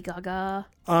 Like Lady Gaga.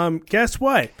 guess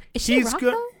what? Is she rock,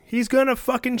 though? He's gonna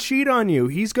fucking cheat on you.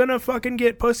 He's gonna fucking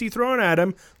get pussy thrown at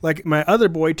him, like my other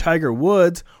boy Tiger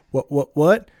Woods.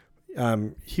 What?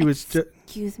 He was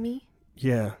Excuse me?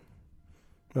 yeah,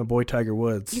 my boy Tiger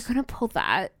Woods. You're going to pull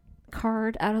that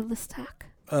card out of the stack?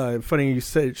 Funny you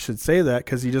should say that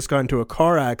because he just got into a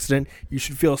car accident. You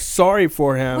should feel sorry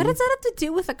for him. What does that have to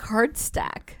do with a card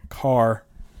stack? Car?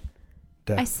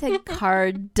 I said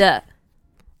card.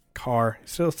 Car.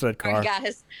 Still said car. Sorry,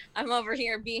 guys, I'm over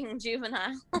here being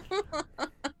juvenile.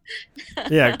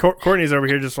 Yeah, Courtney's over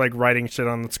here just like writing shit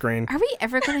on the screen. Are we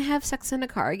ever going to have sex in a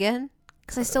car again?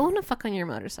 Because I still want to fuck on your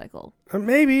motorcycle.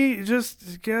 Maybe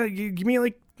just give me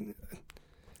like.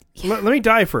 Let me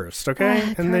die first,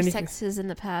 okay? Car then sex is in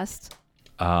the past.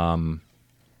 And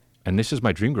this is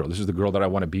my dream girl. This is the girl that I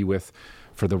want to be with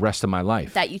for the rest of my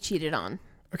life. That you cheated on.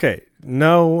 Okay,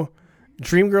 no,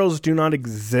 dream girls do not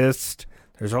exist.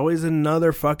 There's always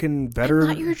another fucking better. I'm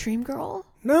not your dream girl?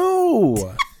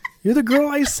 No, you're the girl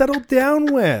I settled down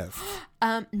with.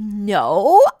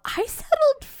 No, I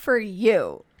settled for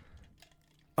you.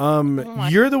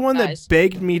 You're the one guys. that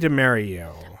begged me to marry you.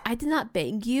 I did not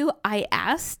beg you. I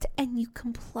asked and you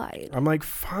complied. I'm like,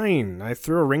 fine. I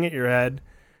threw a ring at your head.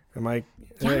 I'm like,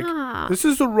 Yeah. this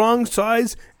is the wrong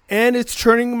size, and it's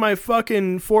turning my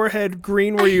fucking forehead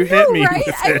green where you hit me. Right?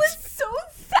 with I it. was so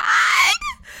sad.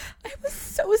 I was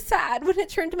so sad when it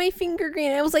turned my finger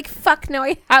green. I was like, fuck, now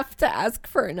I have to ask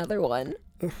for another one.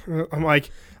 I'm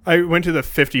like, I went to the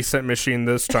 50-cent machine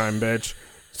this time, bitch.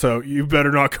 So you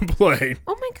better not complain.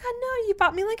 Oh my god, no, you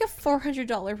bought me like a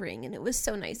 $400 ring and it was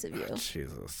so nice of you.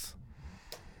 Jesus.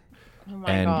 Oh my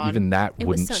And god. even that It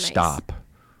was wouldn't so nice. stop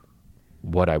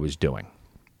what I was doing.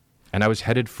 And I was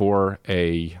headed for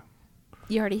You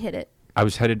already hit it. you know what I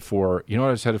was headed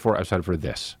for? I was headed for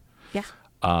this. Yeah.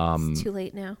 It's too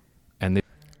late now. And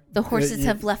The horses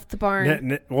have left the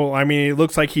barn. Well, I mean, it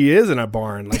looks like he is in a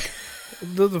barn. Like,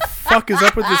 the fuck is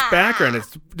up with this background?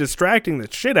 It's distracting the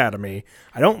shit out of me.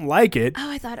 I don't like it.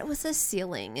 Oh, I thought it was a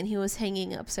ceiling and he was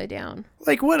hanging upside down.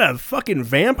 Like, what, a fucking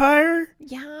vampire?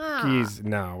 Yeah.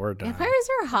 No, we're done. Vampires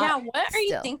are hot. Yeah, what are you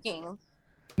still. thinking?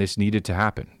 this needed to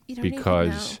happen You don't even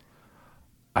because know.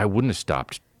 I wouldn't have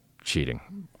stopped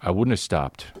cheating. I wouldn't have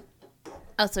stopped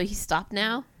Oh, so he stopped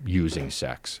now using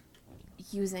sex.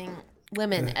 using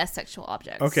women as sexual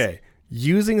objects. Okay,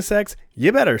 using sex,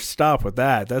 you better stop with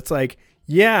that. That's like,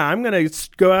 yeah, I'm going to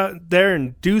go out there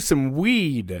and do some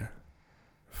weed.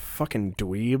 Fucking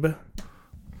dweeb.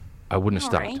 I wouldn't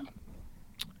have All stopped. right.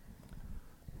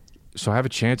 So I have a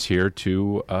chance here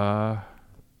to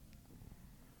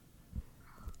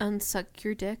Unsuck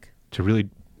your dick. really.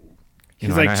 He's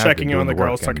and like I have checking been on doing the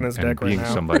girl work sucking his and dick right being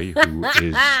now. somebody who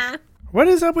is What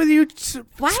is up with you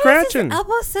Why scratching? is his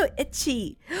elbow so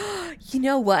itchy? You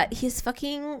know what? His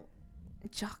fucking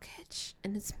jock itch,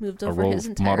 and it's moved a over role his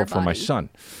entire model body. for my son.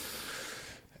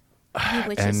 He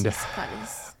wishes and- he's got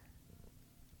his.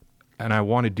 And I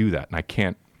want to do that, and I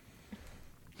can't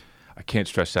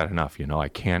stress that enough. You know, I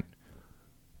can't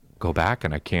go back,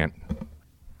 and I can't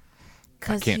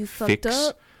Because you fucked fix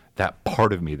up. that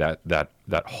part of me, that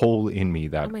hole in me Oh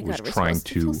that my was God, we're trying supposed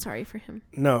to feel to. sorry for him.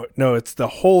 No, it's the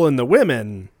hole in the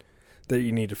women that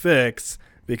you need to fix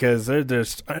because they're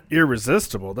just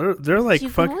irresistible. They're like You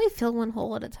can fuck. only fill one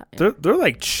hole at a time. They're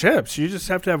like chips. You just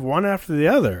have to have one after the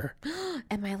other.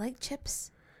 Am I like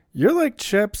chips? You're like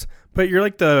chips, but you're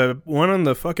like the one on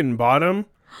the fucking bottom.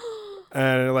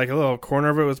 And like a little corner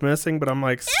of it was missing, but I'm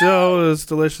like, still it was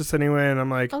delicious anyway. And I'm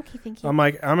like, Okay, thank you.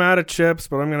 I'm out of chips,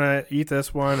 but I'm gonna eat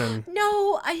this one. And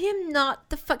No, I am not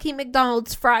the fucking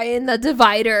McDonald's fry in the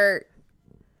divider.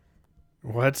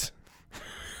 what?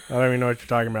 I don't even know what you're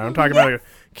talking about. I'm talking about a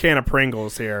can of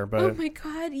Pringles here, Oh but my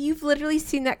God, you've literally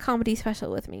seen that comedy special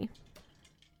with me.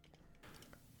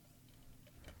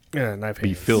 yeah, knife Be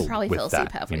hands. filled Probably fell with asleep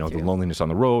that, halfway the through. loneliness on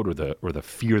the road, or the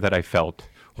fear that I felt,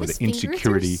 or His the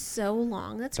insecurity fingers are so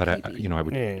long. That's that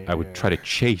creepy. I would try to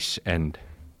chase and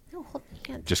No, hold my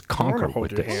hand. just I wanna conquer hold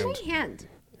with your this, hand. My hand.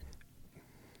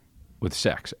 with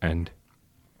sex, and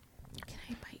Can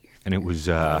I bite your? it was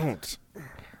Don't.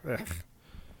 Ugh.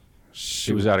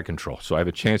 it was out of control. So I have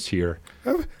a chance here. I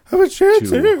have a chance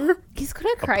To- here. He's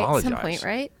gonna cry at some Apologize. point,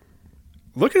 right?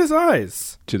 Look at his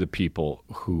eyes. To the people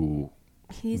who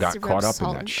He needs got to caught rub up in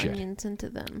salt that and shit. onions into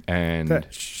them. and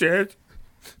That shit.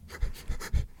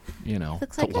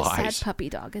 Looks the like a lies sad puppy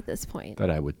dog at this point. that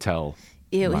I would tell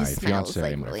Ew, my he smells fiance,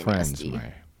 like my really friends, nasty.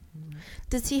 my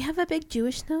Does he have a big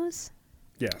Jewish nose?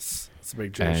 Yes, it's a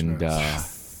big Jewish and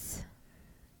nose.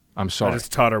 I'm I sorry.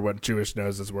 just taught her what Jewish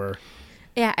noses were.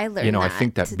 Yeah, I learned. I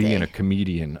think that today. being a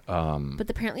comedian, But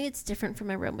apparently, it's different from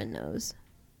a Roman nose.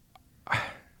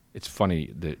 it's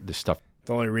funny the stuff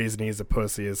The only reason he's a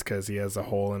pussy is because he has a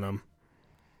hole in him.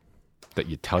 that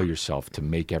you tell yourself to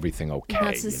make everything okay.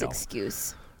 That's his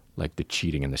excuse. Like the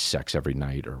cheating and the sex every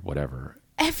night or whatever.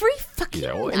 Every fucking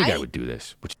Well, any guy night. would do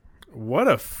this. Which What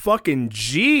a fucking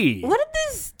G. What did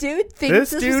this dude think?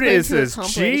 This was dude going is to as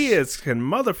accomplish? G as can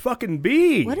motherfucking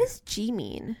be. What does G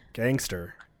mean?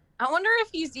 Gangster. I wonder if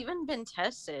he's even been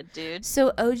tested, dude.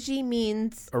 So OG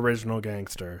means Original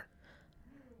gangster.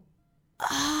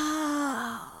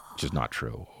 which is not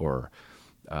true, or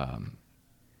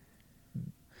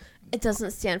it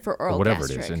doesn't stand for oral whatever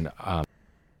gastric. it is. And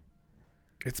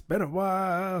It's been a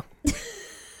while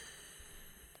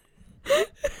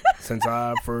since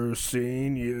I first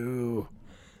seen you.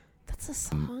 That's a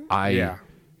song. Yeah.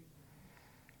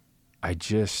 I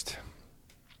just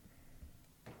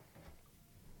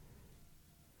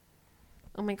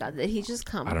Oh my God, did he just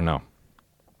come? I don't know.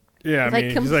 Yeah, I Like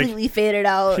mean, completely faded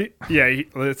out.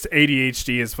 it's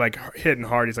ADHD is like hitting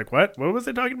hard. He's like, what? What was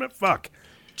they talking about? Fuck.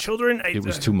 Children. It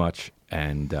was too much,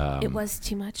 and It was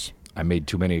too much. I made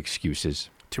too many excuses.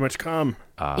 too much cum.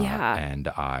 Yeah. And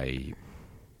I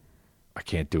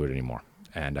can't do it anymore,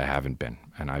 and I haven't been,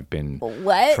 and I've been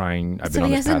What? trying. I've So been on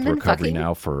he this path hasn't of been recovery fucking?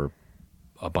 now for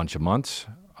a bunch of months.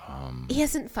 He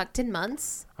hasn't fucked in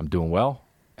months. I'm doing well,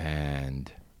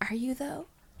 and Are you though?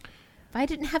 If I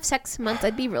didn't have sex in months,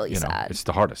 I'd be really sad. it's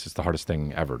the hardest. It's the hardest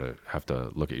thing ever to have to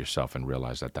look at yourself and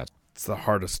realize that that's It's the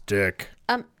hardest dick.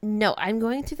 No, I'm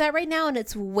going through that right now, and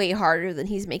it's way harder than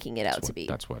he's making it out to be.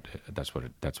 that's what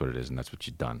it is, and that's what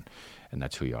you've done, and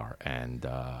that's who you are, and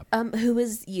Who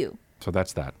is you? so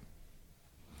that's that.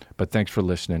 But thanks for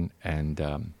listening, and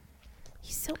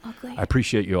He's so ugly. I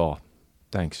appreciate you all.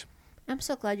 Thanks. I'm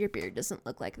so glad your beard doesn't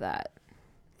look like that.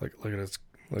 Look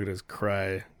at his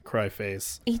cry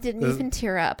face. He didn't This- even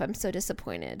tear up. I'm so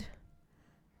disappointed.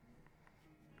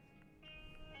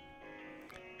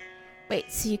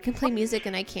 Wait, so you can play music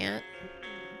and I can't?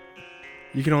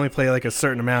 You can only play like a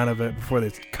certain amount of it before they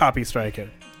copy strike it.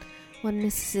 1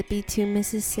 Mississippi, 2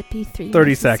 Mississippi, 3 30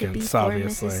 Mississippi, seconds, 4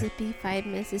 obviously. Mississippi, 5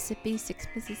 Mississippi, 6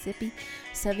 Mississippi,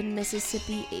 7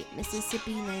 Mississippi, 8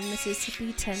 Mississippi, 9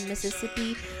 Mississippi, 10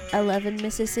 Mississippi, 11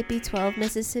 Mississippi, 12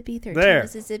 Mississippi, 13 There.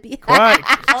 Mississippi. Quiet.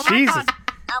 Oh my Jesus. God,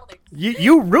 Alex.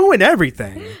 You ruin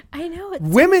everything. I know. It's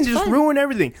Women so just fun. ruin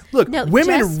everything. Look, No,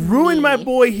 women just ruined my me.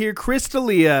 boy here, Chris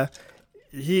D'Elia.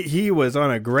 He was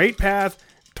on a great path,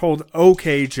 told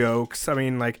okay jokes. I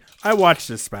mean, like, I watched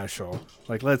this special.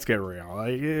 Like, let's get real.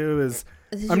 Like, it was.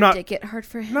 Did I'm your not. dick get hard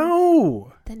for him?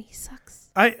 No. Then he sucks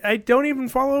I don't even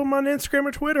follow him on Instagram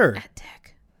or Twitter. at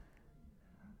dick.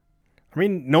 I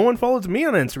mean, no one follows me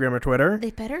on Instagram or Twitter.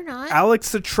 They better not.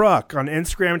 Alex the Truck on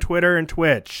Instagram, Twitter, and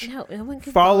Twitch. No one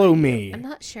can Follow you. me. I'm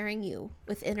not sharing you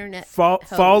with internet. hoes.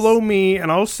 Follow me,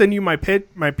 and I'll send you my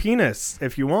penis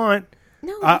if you want.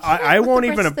 No, I- you can't I let won't the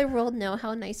even rest ap- of the world know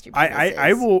how nice your penis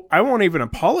I is. won't even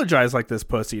apologize like this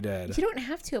pussy did. You don't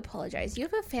have to apologize. You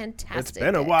have a fantastic. It's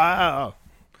been a dick. while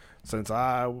since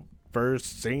I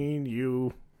first seen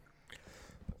you.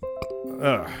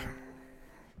 Ugh.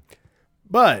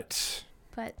 But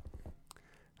But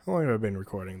How long have I been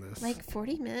recording this? Like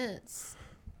 40 minutes.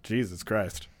 Jesus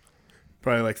Christ.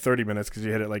 Probably like 30 minutes because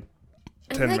you hit it like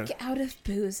 10 I'm like minutes. out of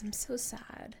booze. I'm so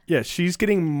sad. Yeah, she's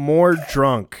getting more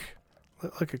drunk.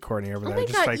 Look at Courtney over Oh there. my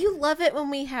just god, like, you love it when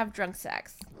we have drunk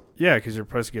sex. yeah, because your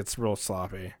pussy gets real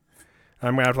sloppy.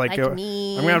 I'm gonna have to like, Like go.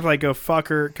 me. I'm gonna have to like go fuck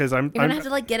her because I'm. You're gonna have to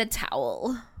like get a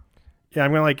towel. Yeah,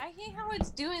 I'm gonna like I hate how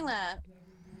it's doing that.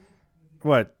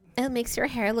 what? It makes your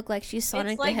hair look like she's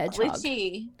Sonic It's like the Hedgehog.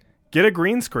 glitchy. Get a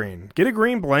green screen. Get a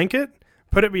green blanket.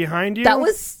 Put it behind you. That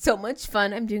was so much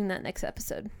fun. I'm doing that next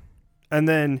episode. And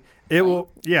then it will.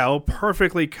 Yeah, it'll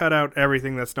perfectly cut out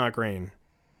everything that's not green.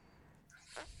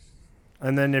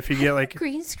 And then if you get like,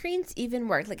 Green screens even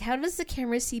work. Like, how does the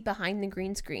camera see behind the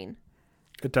green screen?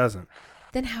 it doesn't.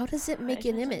 Then how does it make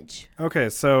an image? Okay,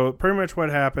 so pretty much what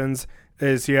happens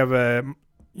is you have a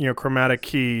chromatic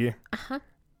key,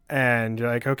 and you're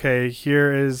like, okay,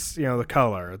 here is the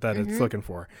color that it's looking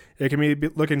for. It can be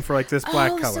looking for like this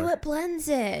black color, so it blends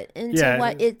it into Yeah.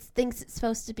 what it thinks it's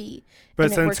supposed to be. but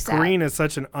and it since works out. green is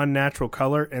such an unnatural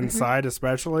color inside,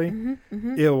 especially,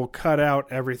 it will cut out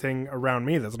everything around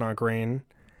me that's not green.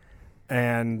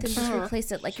 And Then just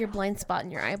replace it like your blind spot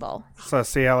in your eyeball. so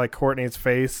see how like Courtney's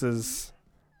face is,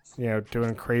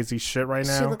 doing crazy shit right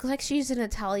She now. looks like she's an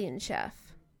Italian chef.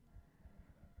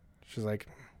 She's like,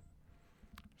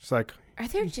 Are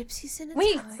there gypsies in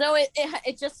Wait, Italy? so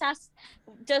it just has.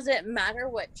 Does it matter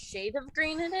what shade of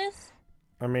green it is?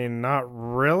 I mean, not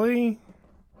really.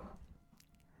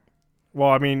 Well,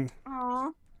 I mean,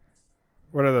 Aww.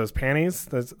 what are those panties?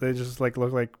 They just like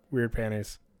look like weird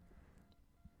panties.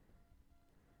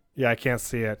 Yeah, I can't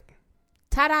see it.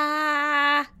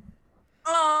 Ta-da!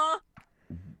 Aww.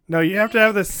 No, you have to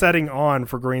have this setting on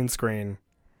for green screen.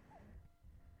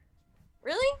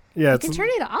 Really? Yeah, You it's can turn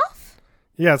it off?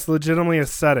 yeah, it's legitimately a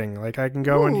setting. Like I can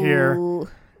go in here Ooh.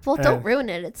 Well, don't ruin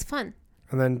it. It's fun.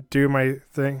 and then do my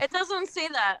thing. It doesn't say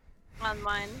that on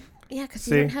mine. Yeah, because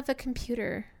See? you don't have a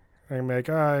computer. I can be like,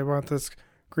 I want this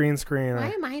green screen. Why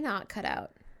am I not cut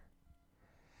out?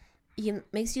 It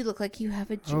makes you look like you have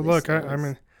a Jewish Oh look,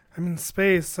 nose. I'm in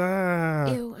space.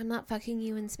 Ew, I'm not fucking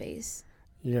you in space.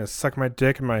 You're gonna suck my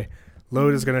dick and my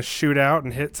load is gonna shoot out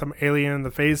and hit some alien in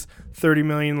the face 30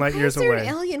 million light Why years is there away.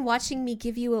 an alien watching me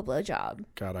give you a blowjob?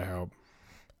 God, I hope.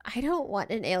 I don't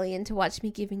want an alien to watch me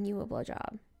giving you a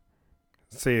blowjob.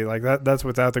 See, like that's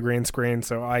without the green screen,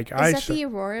 so I Is that the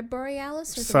Aurora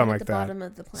Borealis or the Something one like at the that. bottom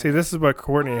of the planet? see, this is what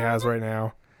Courtney has right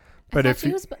now. I But thought if she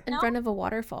you, was in front of a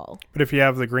waterfall. but if you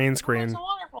have the green It's screen, a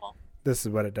waterfall. this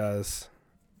is what it does.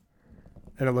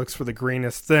 And it looks for the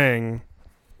greenest thing,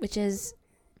 Which is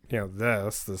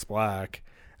this black,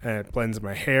 and it blends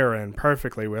my hair in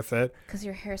perfectly with it. because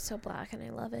your hair's so black and I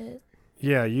love it.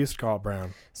 Yeah, you used to call it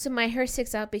brown. So my hair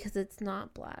sticks out because it's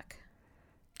not black.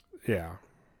 Yeah,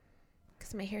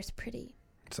 Because my hair's pretty.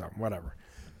 so whatever.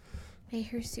 My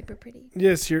hair's super pretty.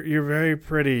 Yes, you're very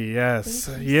pretty. Yes,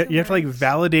 Thank you you, so you have to like much.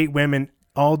 validate women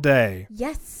all day,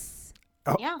 Yes.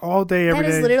 Yeah. all day, every That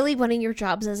day. is literally one of your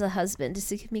jobs as a husband, is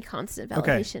to give me constant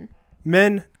Okay. validation.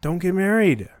 Men, don't get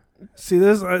married. See,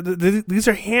 this these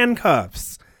are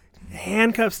handcuffs.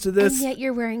 Handcuffs to this. And yet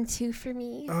you're wearing two for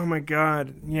me. Oh my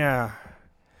god, yeah.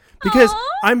 Because Aw,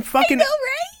 I'm fucking. I know,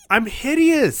 right? I'm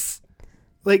hideous.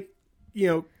 Like,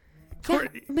 Yeah,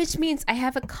 Court- which means I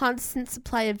have a constant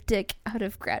supply of dick out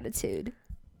of gratitude.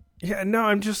 yeah. No,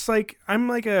 I'm just like I'm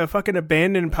like a fucking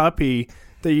abandoned puppy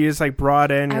that you just like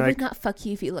brought in. I You're would like, not fuck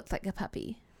you if you looked like a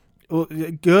puppy. well,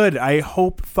 good. I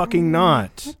hope fucking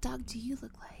not. What dog do you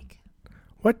look like?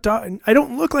 What dog? I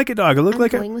don't look like a dog. I look I'm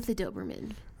like going with the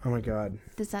Doberman. Oh my god.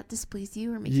 Does that displease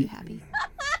you or make Ye- you happy?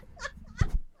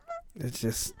 It's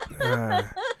just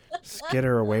get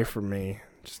her away from me.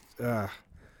 Just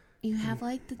You have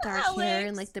like the dark hair and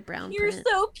Alex, like the brown You're print.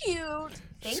 so cute.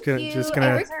 Thank gonna- you. just I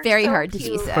gonna- worked very So hard to be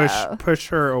cute. so. push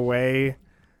her away.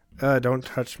 Don't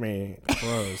touch me.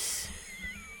 Gross.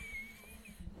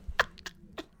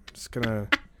 I'm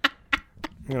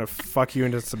gonna fuck you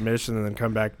into submission and then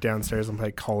come back downstairs and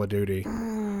play Call of Duty.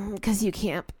 Because you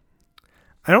camp.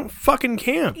 I don't fucking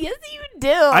camp. Yes, you do.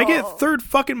 I get third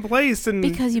fucking place in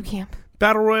Because you camp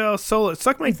Battle Royale solo.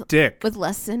 Suck my dick. with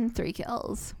less than 3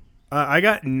 kills. I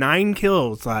got 9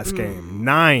 kills last game.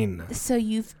 9 So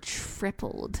you've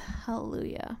tripled.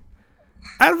 Hallelujah.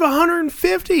 out of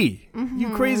 150. You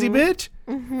crazy bitch.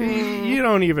 You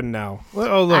don't even know.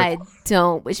 Oh look, I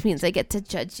don't, which means I get to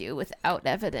judge you without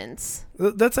evidence.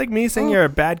 that's like me saying you're a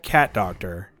bad cat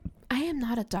doctor. I am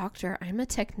not a doctor. I'm a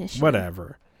technician.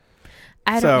 Whatever.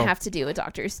 I So- don't have to do a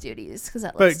doctor's duties because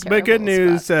that looks But good terrible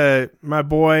as news, fuck. my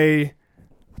boy,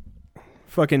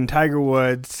 fucking Tiger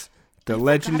Woods, the I forgot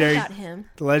legendary about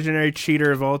him.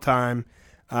 cheater of all time,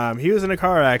 He was in a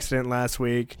car accident last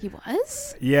week. He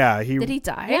was? Yeah. Did he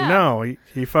die? Yeah. No,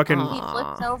 he fucking He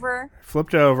flipped over.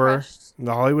 flipped over in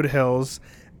the Hollywood Hills.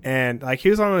 And, like, he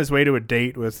was on his way to a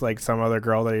date with, like, some other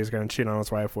girl that he was going to cheat on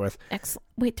his wife with. Excellent.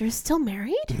 Wait, they're still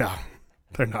married? No,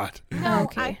 they're not. No,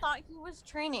 Okay. I thought he was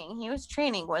training. He was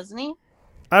training, wasn't he?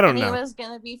 I don't And know. he was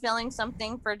going to be filming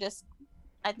something for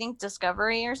I think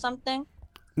Discovery or something.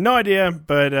 No idea,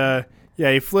 but,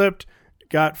 yeah, he flipped,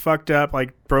 got fucked up,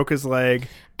 like, broke his leg.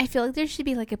 I feel like there should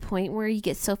be like a point where you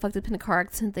get so fucked up in a car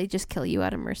accident they just kill you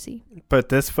out of mercy. But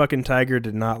this fucking tiger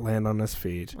did not land on his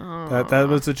feet. Aw. That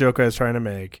was the joke I was trying to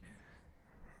make.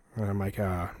 And I'm like,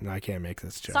 no, I can't make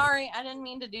this joke. Sorry, I didn't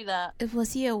mean to do that.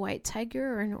 Was he a white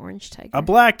tiger or an orange tiger? A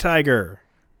black tiger.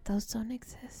 Those don't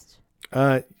exist.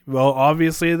 Well,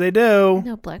 obviously they do.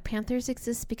 No, Black Panthers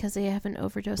exist because they have an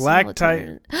overdose. of Black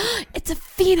melatonin. It's a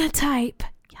phenotype.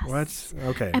 Yes. What?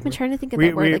 Okay. I've been trying to think of We-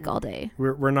 that word we- like all day.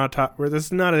 We're not this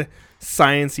is not a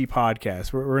sciencey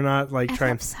podcast. We're not like I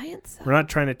trying. love science. Though. We're not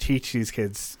trying to teach these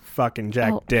kids fucking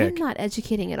jack I'm dick. not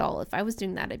educating at all. If I was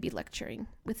doing that, I'd be lecturing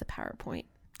with a PowerPoint.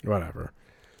 Whatever.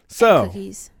 So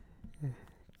Cookies.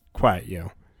 quiet, you.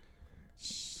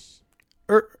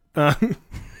 Um,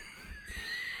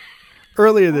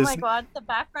 earlier Oh this, my god, the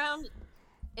background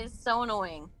is so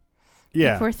annoying.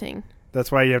 yeah, Poor thing.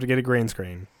 that's why you have to get a green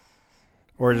screen,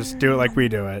 or just do it like we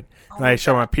do it. Oh And I my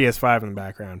show my God. PS5 in the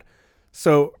background.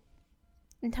 So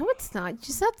No, it's not. You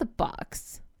just have the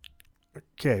box.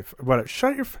 okay, what?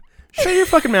 Shut your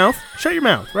fucking mouth. Shut your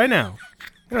mouth right now.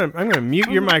 I'm gonna mute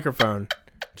your microphone.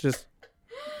 Just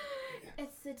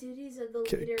It's the duties of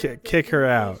the kick her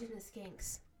out.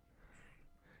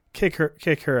 Kick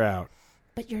her out.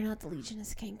 But you're not the Legion of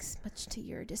Skanks, much to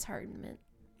your disheartenment.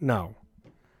 No.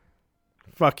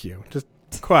 Fuck you. Just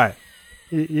quiet.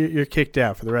 You're kicked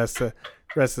out for the rest of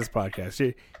this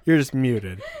podcast. You're just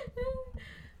muted.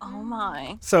 Oh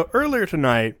my. So earlier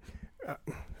tonight,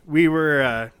 we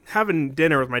were having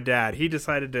dinner with my dad. He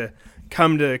decided to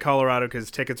come to Colorado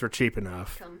because tickets were cheap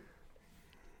enough.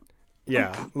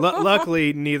 Yeah.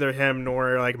 Luckily, neither him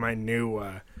nor like my new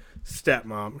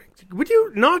stepmom. Would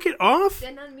you knock it off?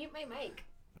 Then unmute my mic.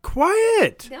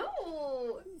 Quiet.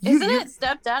 No. Isn't it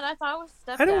stepdad? I thought it was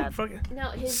stepdad. I don't fucking. No,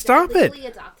 his Stop dad it. legally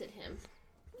adopted him.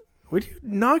 Would you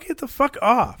knock it the fuck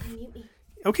off? Unmute me.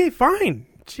 Okay, fine.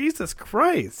 Jesus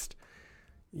Christ.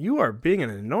 You are being an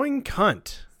annoying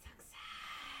cunt.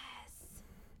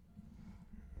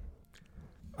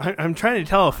 I'm trying to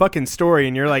tell a fucking story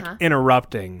and you're like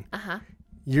interrupting. Uh-huh.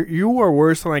 You are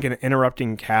worse than like an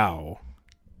interrupting cow.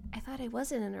 I thought I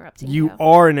wasn't interrupting You you.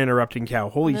 are an interrupting cow.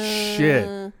 Holy shit.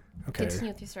 Okay.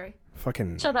 Continue with your story.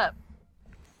 Fucking. Shut up.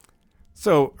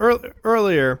 So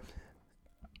earlier,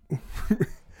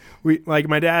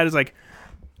 my dad is like,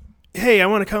 "Hey, I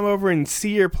want to come over and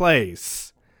see your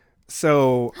place."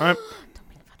 So Don't make fun of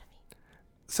me.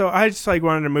 So I just like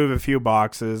wanted to move a few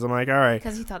boxes. I'm like, all right,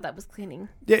 Because he thought that was cleaning.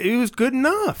 yeah, it was good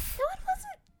enough. No, it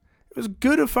wasn't. It was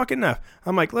good fucking enough.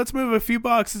 I'm like, let's move a few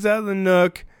boxes out of the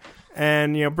nook,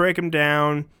 and break them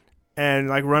down, and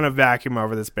like run a vacuum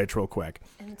over this bitch real quick.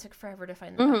 And it took forever to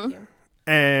find the vacuum.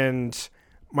 And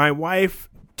my wife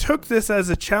took this as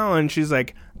a challenge. She's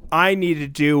like, I need to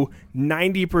do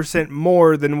 90%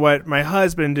 more than what my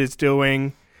husband is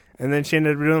doing. And then she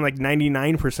ended up doing like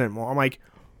 99% more. I'm like,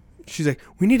 she's like,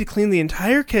 we need to clean the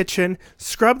entire kitchen,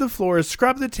 scrub the floors,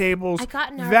 scrub the tables, I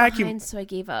got an hour vacuum behind, so I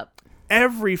gave up.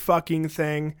 every fucking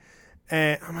thing.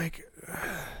 And I'm like,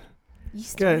 You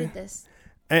started this.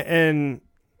 and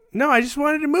no, I just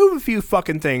wanted to move a few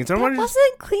fucking things. I That wanted to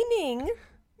wasn't cleaning.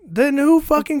 then who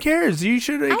fucking cares? You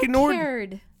should have I ignored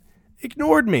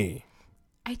cared. me.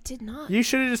 I did not. You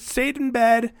should have just stayed in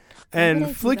bed would I and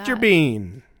do flicked your that?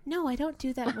 bean. No, I don't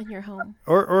do that when you're home.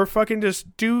 Or fucking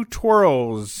just do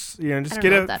twirls. Just I don't get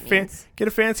know a what that means. get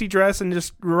a fancy dress and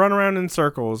just run around in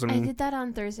circles. I And did that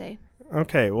on Thursday.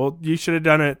 okay, well you should have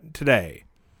done it today.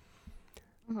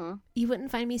 You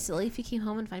wouldn't find me silly if you came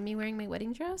home and find me wearing my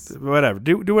wedding dress? Whatever.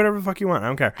 Do whatever the fuck you want. I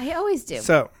don't care. I always do.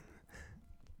 So,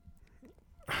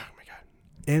 oh my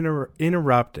god,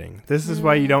 interrupting. This is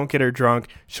why you don't get her drunk.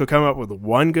 She'll come up with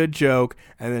one good joke,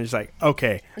 and then it's like,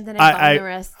 okay, And then I bomb the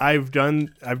rest. I've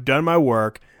done my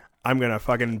work. I'm gonna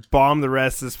fucking bomb the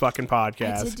rest of this fucking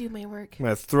podcast. I did do my work. I'm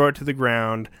gonna throw it to the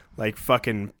ground like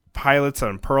fucking pilots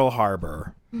on Pearl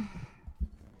Harbor.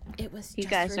 It was You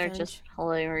just guys revenge. are just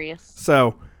hilarious.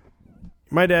 So,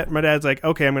 my dad's like,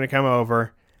 okay, I'm gonna come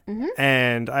over,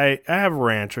 and I have a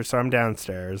rancher, so I'm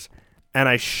downstairs, and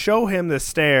I show him the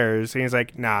stairs, and he's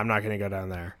like, nah, I'm not gonna go down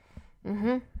there.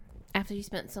 After you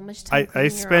spent so much time I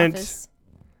cleaning your spent office.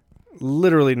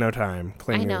 literally no time I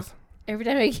cleaning. know. this. Every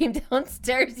time I came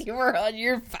downstairs, you were on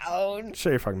your phone.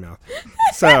 Shut your fucking mouth.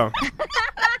 So,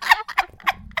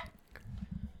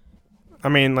 I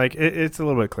mean, like, it's a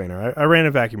little bit cleaner. I ran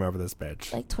a vacuum over this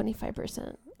bitch. Like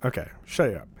 25%. Okay, shut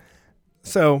it up.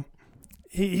 So,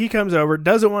 he comes over,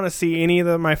 doesn't want to see any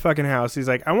of my fucking house. He's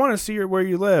like, I want to see where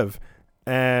you live.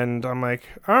 And I'm like,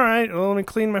 all right, well, let me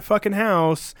clean my fucking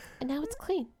house. And now it's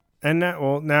clean. And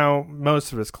now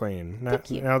most of it's clean. Now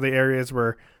the areas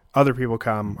where other people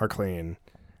come are clean.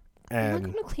 I'm And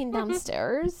not going to clean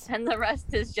downstairs. And the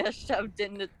rest is just shoved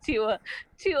into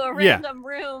a random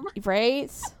room.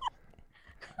 Right?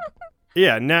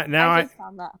 yeah, now I just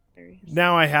found that hilarious.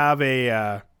 now I have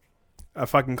a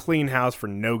fucking clean house for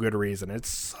no good reason. It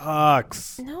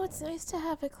sucks. No, it's nice to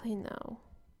have it clean, though.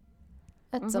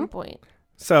 At some point.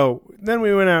 So then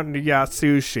we went out and got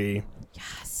sushi.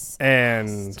 Yes.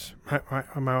 And my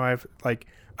wife, like,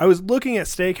 I was looking at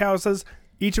steakhouses.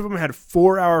 Each of them had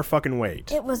 4-hour fucking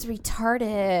wait. It was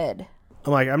retarded.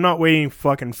 I'm like, I'm not waiting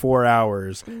fucking 4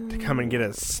 hours to come and get a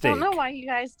I steak. don't know why you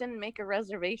guys didn't make a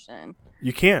reservation.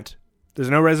 You can't. There's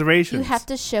no reservations. You have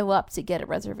to show up to get a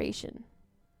reservation.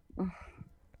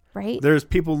 Right? There's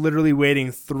people literally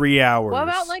waiting 3 hours. What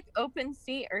about like open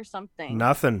seat or something?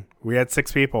 Nothing. We had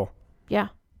 6 people. Yeah.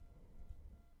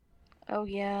 Oh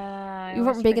yeah. I You weren't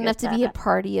always big forget enough to be a that.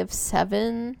 party of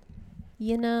 7,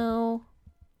 you know?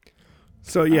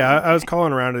 So yeah, I was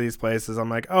calling around to these places. I'm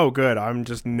like, oh good, I'm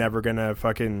just never gonna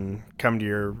fucking come to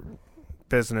your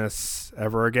business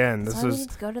ever again. That's This why we is need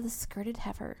to go to the Skirted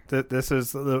Heifer. this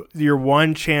is your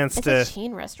one chance It's to a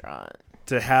chain restaurant.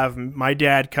 have my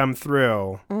dad come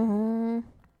through. Mm-hmm.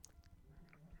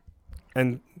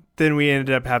 And then we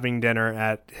ended up having dinner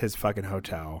at his fucking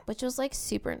hotel. Which was like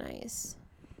super nice.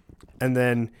 And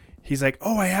then he's like,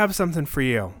 oh, I have something for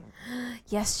you.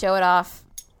 Yes, show it off.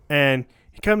 And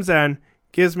he comes in,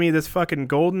 gives me this fucking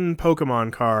golden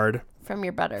Pokemon card From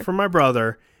your brother. from my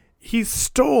brother. He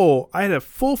stole, I had a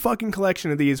full fucking collection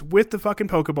of these with the fucking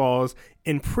Pokeballs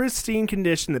in pristine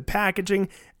condition, the packaging,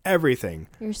 everything.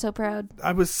 You're so proud.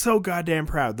 I was so goddamn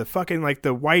proud. The fucking, like,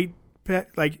 the white,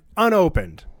 like,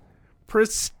 unopened.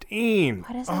 Pristine.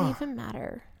 Why does that even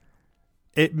matter?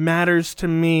 It matters to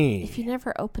me. If you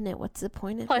never open it, what's the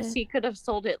point of Plus, it? he could have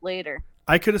sold it later.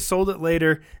 I could have sold it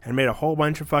later and made a whole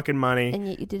bunch of fucking money And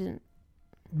yet you didn't.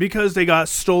 because they got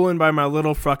stolen by my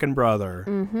little fucking brother.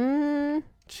 Mm-hmm.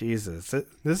 Jesus.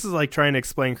 This is like trying to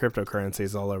explain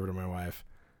cryptocurrencies all over to my wife.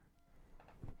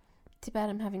 Too bad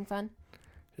I'm having fun.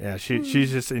 Yeah, she's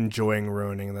just enjoying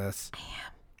ruining this. I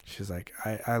am. She's like,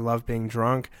 I love being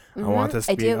drunk. I want this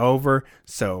to I be do. over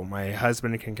so my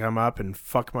husband can come up and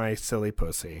fuck my silly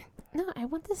pussy. No, I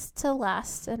want this to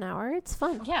last an hour. It's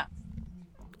fun. Yeah.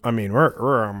 I mean,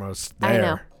 we're almost there. I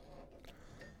know.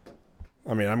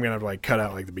 I mean, I'm gonna like cut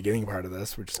out like the beginning part of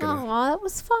this, which is gonna Aw, that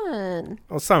was fun.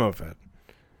 well, some of it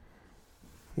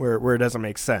where it doesn't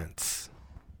make sense.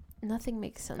 Nothing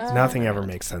makes sense. Nothing ever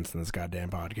makes sense in this goddamn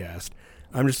podcast.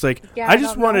 I'm just like, Yeah. I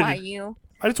just wanted You.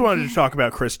 to talk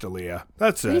about Chris D'Elia.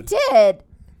 That's We it. did.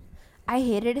 I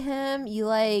hated him. You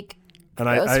like And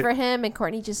rose for him, and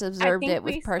Courtney just I observed think it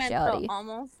with we partiality. spent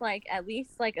almost like at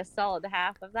least like a solid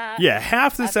half of that. yeah,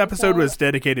 half this episode episode. was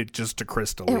dedicated just to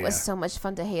Chris D'Elia. It was so much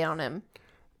fun to hate on him.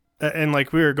 And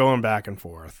like we were going back and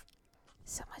forth.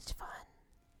 So much fun.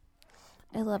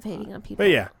 I love hating on people. But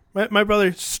yeah, my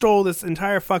brother stole this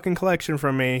entire fucking collection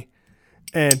from me,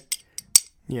 and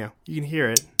you know you can hear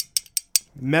it.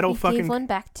 Metal He fucking gave one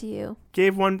back to you.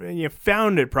 gave one. You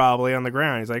found it probably on the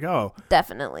ground. He's like, oh,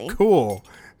 Definitely. cool.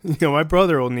 You know, my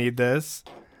brother will need this.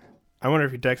 I wonder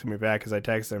if he texted me back because I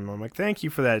texted him. I'm like, thank you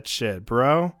for that shit,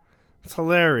 bro. It's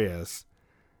hilarious.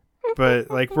 But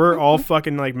like, we're all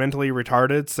fucking like mentally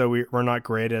retarded, so we're not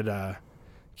great at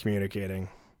communicating.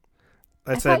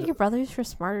 I thought your brothers were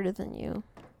smarter than you.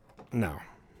 no.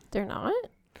 They're not?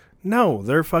 No,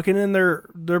 they're fucking in they're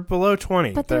below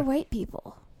 20. But they're white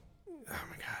people. Oh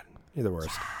my god, you're the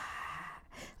worst.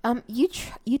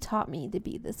 You taught me to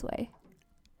be this way.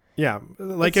 Yeah,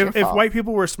 like It's your if fault. white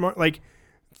people were smart, like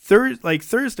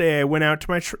Thursday, I went out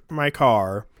to my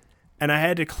car, and I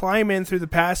had to climb in through the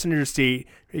passenger seat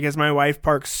because my wife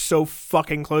parked so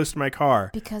fucking close to my car.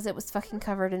 Because it was fucking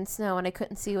covered in snow and I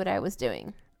couldn't see what I was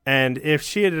doing. And if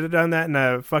she had done that in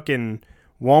a fucking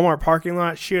Walmart parking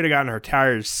lot, she would have gotten her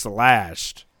tires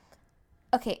slashed.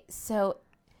 Okay, so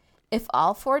if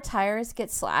all 4 tires get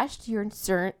slashed, your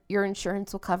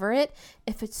insurance will cover it.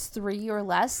 If it's 3 or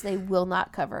less, they will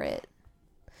not cover it.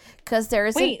 Because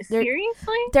Wait,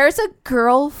 seriously? there's a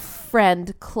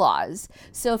girlfriend clause.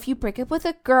 So if you break up with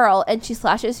a girl and she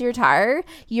slashes your tire,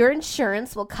 your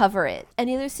insurance will cover it.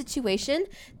 Any other situation,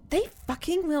 They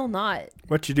fucking will not.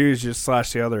 What you do is just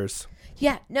slash the others.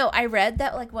 Yeah, no, I read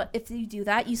that, like, what if you do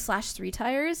that, you slash 3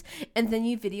 tires, and then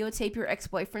you videotape your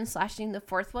ex-boyfriend slashing the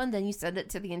 4th one, then you send it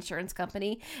to the insurance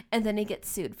company, and then he gets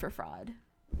sued for fraud.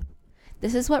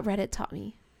 This is what Reddit taught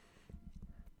me.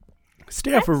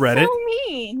 Stay off of Reddit. So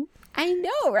mean. I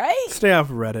know, right? Stay off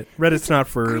of Reddit. Reddit's not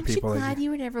for Aren't people you like glad you. you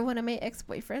were never one of my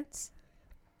ex-boyfriends?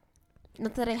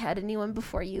 Not that I had anyone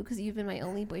before you, because you've been my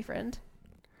only boyfriend.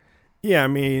 Yeah, I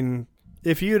mean,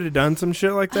 if you'd have done some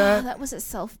shit like that, That was a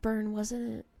self-burn,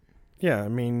 wasn't it? yeah, I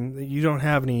mean, you don't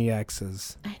have any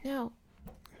exes. I know.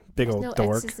 Big There's old no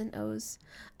dork. X's and O's.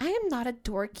 I am not a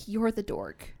dork. You're the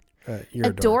dork. You're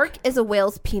A dork is a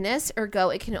whale's penis. Ergo,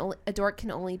 a dork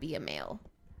can only be a male.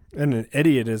 And an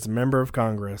idiot is a member of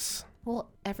Congress.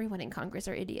 Well, everyone in Congress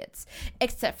are idiots,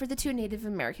 except for the 2 Native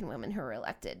American women who were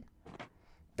elected.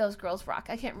 Those girls rock.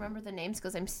 I can't remember the names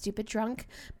because I'm stupid drunk,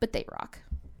 but they rock.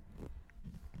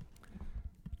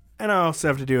 And I also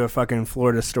have to do a fucking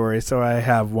Florida story, so I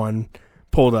have one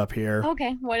pulled up here.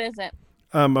 Okay, what is it?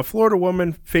 A Florida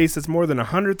woman faces more than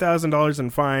 $100,000 in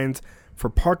fines for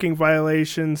parking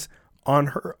violations on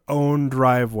her own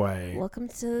driveway. Welcome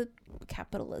to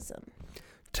capitalism.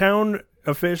 Town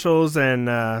officials and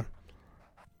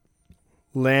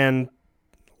Lantana,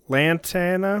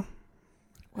 What?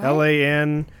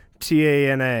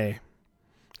 Lantana,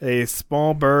 a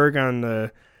small burg on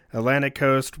the Atlantic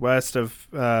coast west of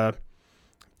West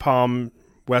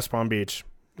Palm Beach.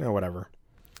 Oh, whatever.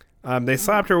 They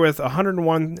slapped her with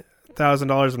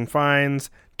 $101,000 in fines,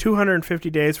 250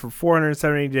 days for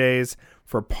 470 days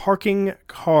for parking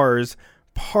cars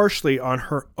partially on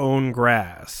her own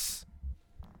grass.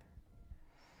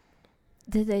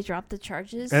 Did they drop the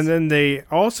charges? And then they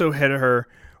also hit her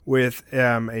with a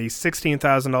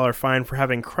 $16,000 fine for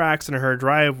having cracks in her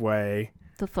driveway.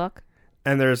 The fuck?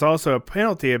 And there's also a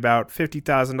penalty about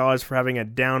 $50,000 for having a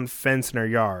down fence in her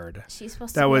yard. She's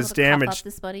supposed That to be was able to cough damaged. up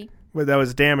this money. Well, that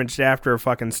was damaged after a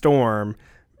fucking storm,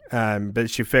 but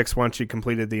she fixed once she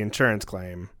completed the insurance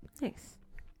claim. Nice.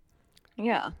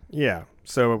 Yeah. Yeah,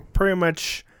 so pretty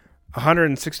much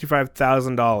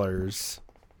 $165,000,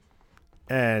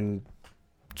 and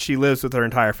she lives with her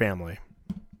entire family.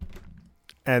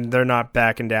 And they're not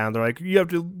backing down. They're like, you have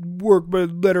to work by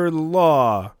the letter of the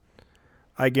law.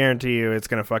 I guarantee you it's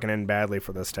going to fucking end badly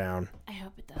for this town. I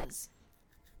hope it does.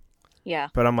 Yeah.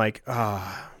 But I'm like,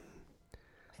 Start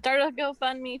a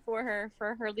GoFundMe for her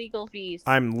legal fees.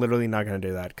 I'm literally not going to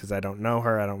do that because I don't know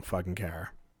her. I don't fucking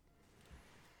care.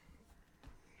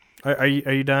 Are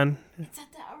you done? It's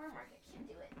at the hour mark. I can't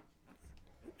do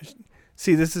it.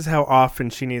 See, this is how often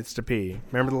she needs to pee.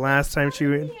 Remember the last time she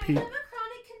went pee? I have a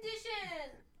chronic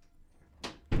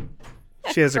condition.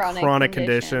 She has a Chronic chronic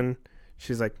condition. condition.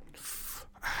 She's like,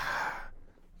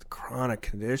 chronic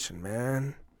condition,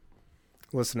 man.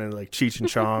 Listening to like Cheech and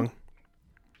Chong.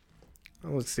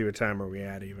 Well, let's see what time are we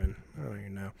at even. I don't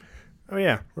even know. Oh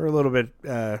yeah, we're a little bit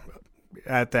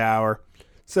at the hour.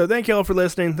 So thank you all for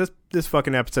listening. This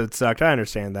fucking episode sucked. I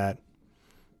understand that.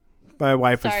 My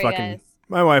wife is Sorry, fucking. guys.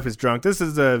 My wife is drunk. This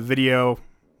is a video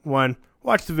one.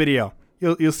 Watch the video.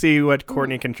 You'll see what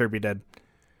Courtney contributed.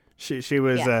 She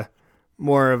was Yeah.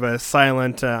 more of a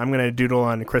silent. I'm gonna doodle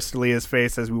on Chris D'Elia's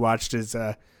face as we watched his.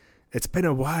 It's been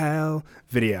a while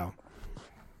video.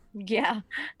 Yeah.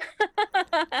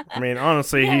 I mean,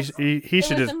 honestly, Yes, he it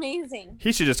should was just amazing.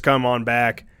 he should just come on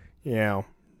back, you know.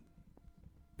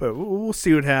 But we'll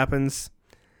see what happens,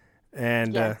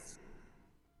 and Yes.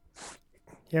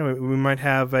 yeah, we might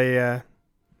have a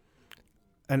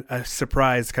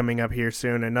surprise coming up here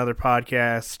soon. Another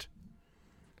podcast,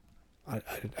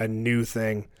 a new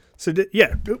thing. So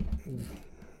yeah, oop.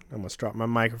 I almost dropped my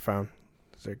microphone.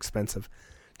 They're expensive.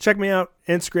 Check me out,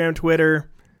 Instagram, Twitter.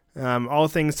 All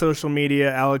things social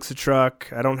media, Alex the Truck.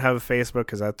 I don't have a Facebook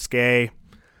because that's gay.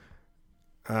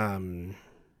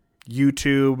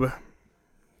 YouTube,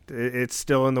 it's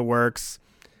still in the works.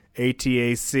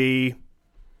 ATAC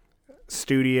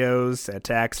Studios,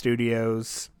 Attack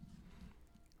Studios.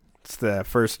 It's the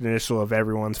first initial of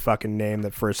everyone's fucking name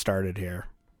that first started here.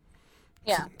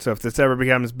 Yeah. So if this ever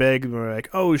becomes big, we're like,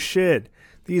 oh shit,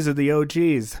 these are the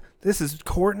OGs. This is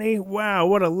Courtney? Wow,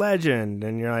 what a legend.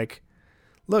 And you're like,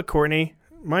 look, Courtney,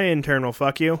 my intern will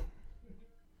fuck you.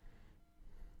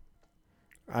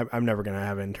 I'm never going to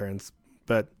have interns,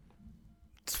 but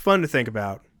it's fun to think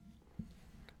about.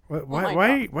 Why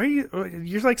are you,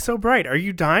 you're like so bright. Are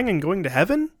you dying and going to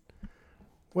heaven?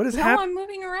 What is No, happening? I'm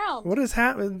moving around. What has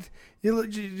happened? You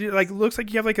like, looks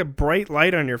like you have like a bright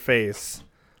light on your face.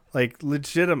 Like,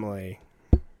 legitimately.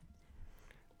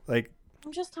 Like,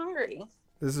 I'm just hungry.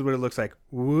 this is what it looks like.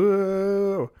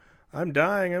 Whoa. I'm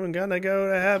dying. I'm gonna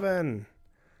go to heaven.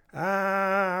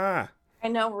 Ah. I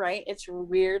know, right? It's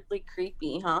weirdly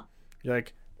creepy, huh? You're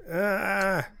like,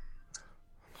 ah.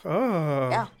 Oh.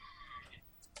 Yeah.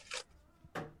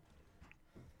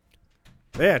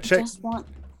 Yeah, check. Just want.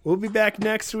 We'll be back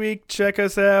next week. Check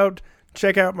us out.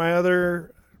 Check out my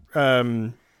other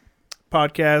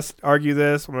podcast, Argue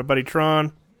This, with my buddy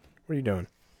Tron. What are you doing?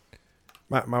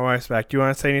 My wife's back. Do you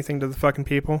want to say anything to the fucking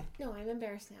people? No, I'm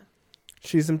embarrassed now.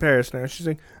 She's in Paris now. She's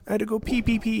like, I had to go pee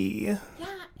pee pee. Yeah,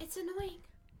 it's annoying.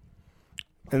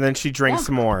 And then she drinks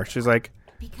some more. She's like,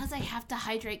 Because I have to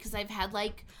hydrate because I've had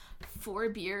like 4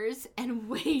 beers and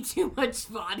way too much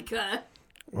vodka.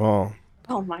 well,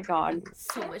 Oh my god.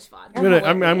 So much vodka.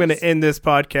 I'm gonna end this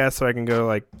podcast so I can go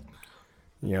like,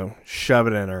 shove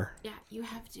it in her. Yeah, you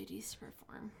have duties to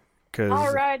perform. 'Cause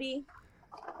Alrighty.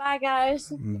 Bye, guys.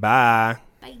 bye.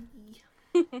 Bye.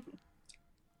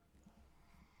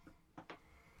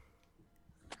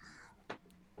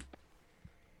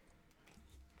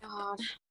 God.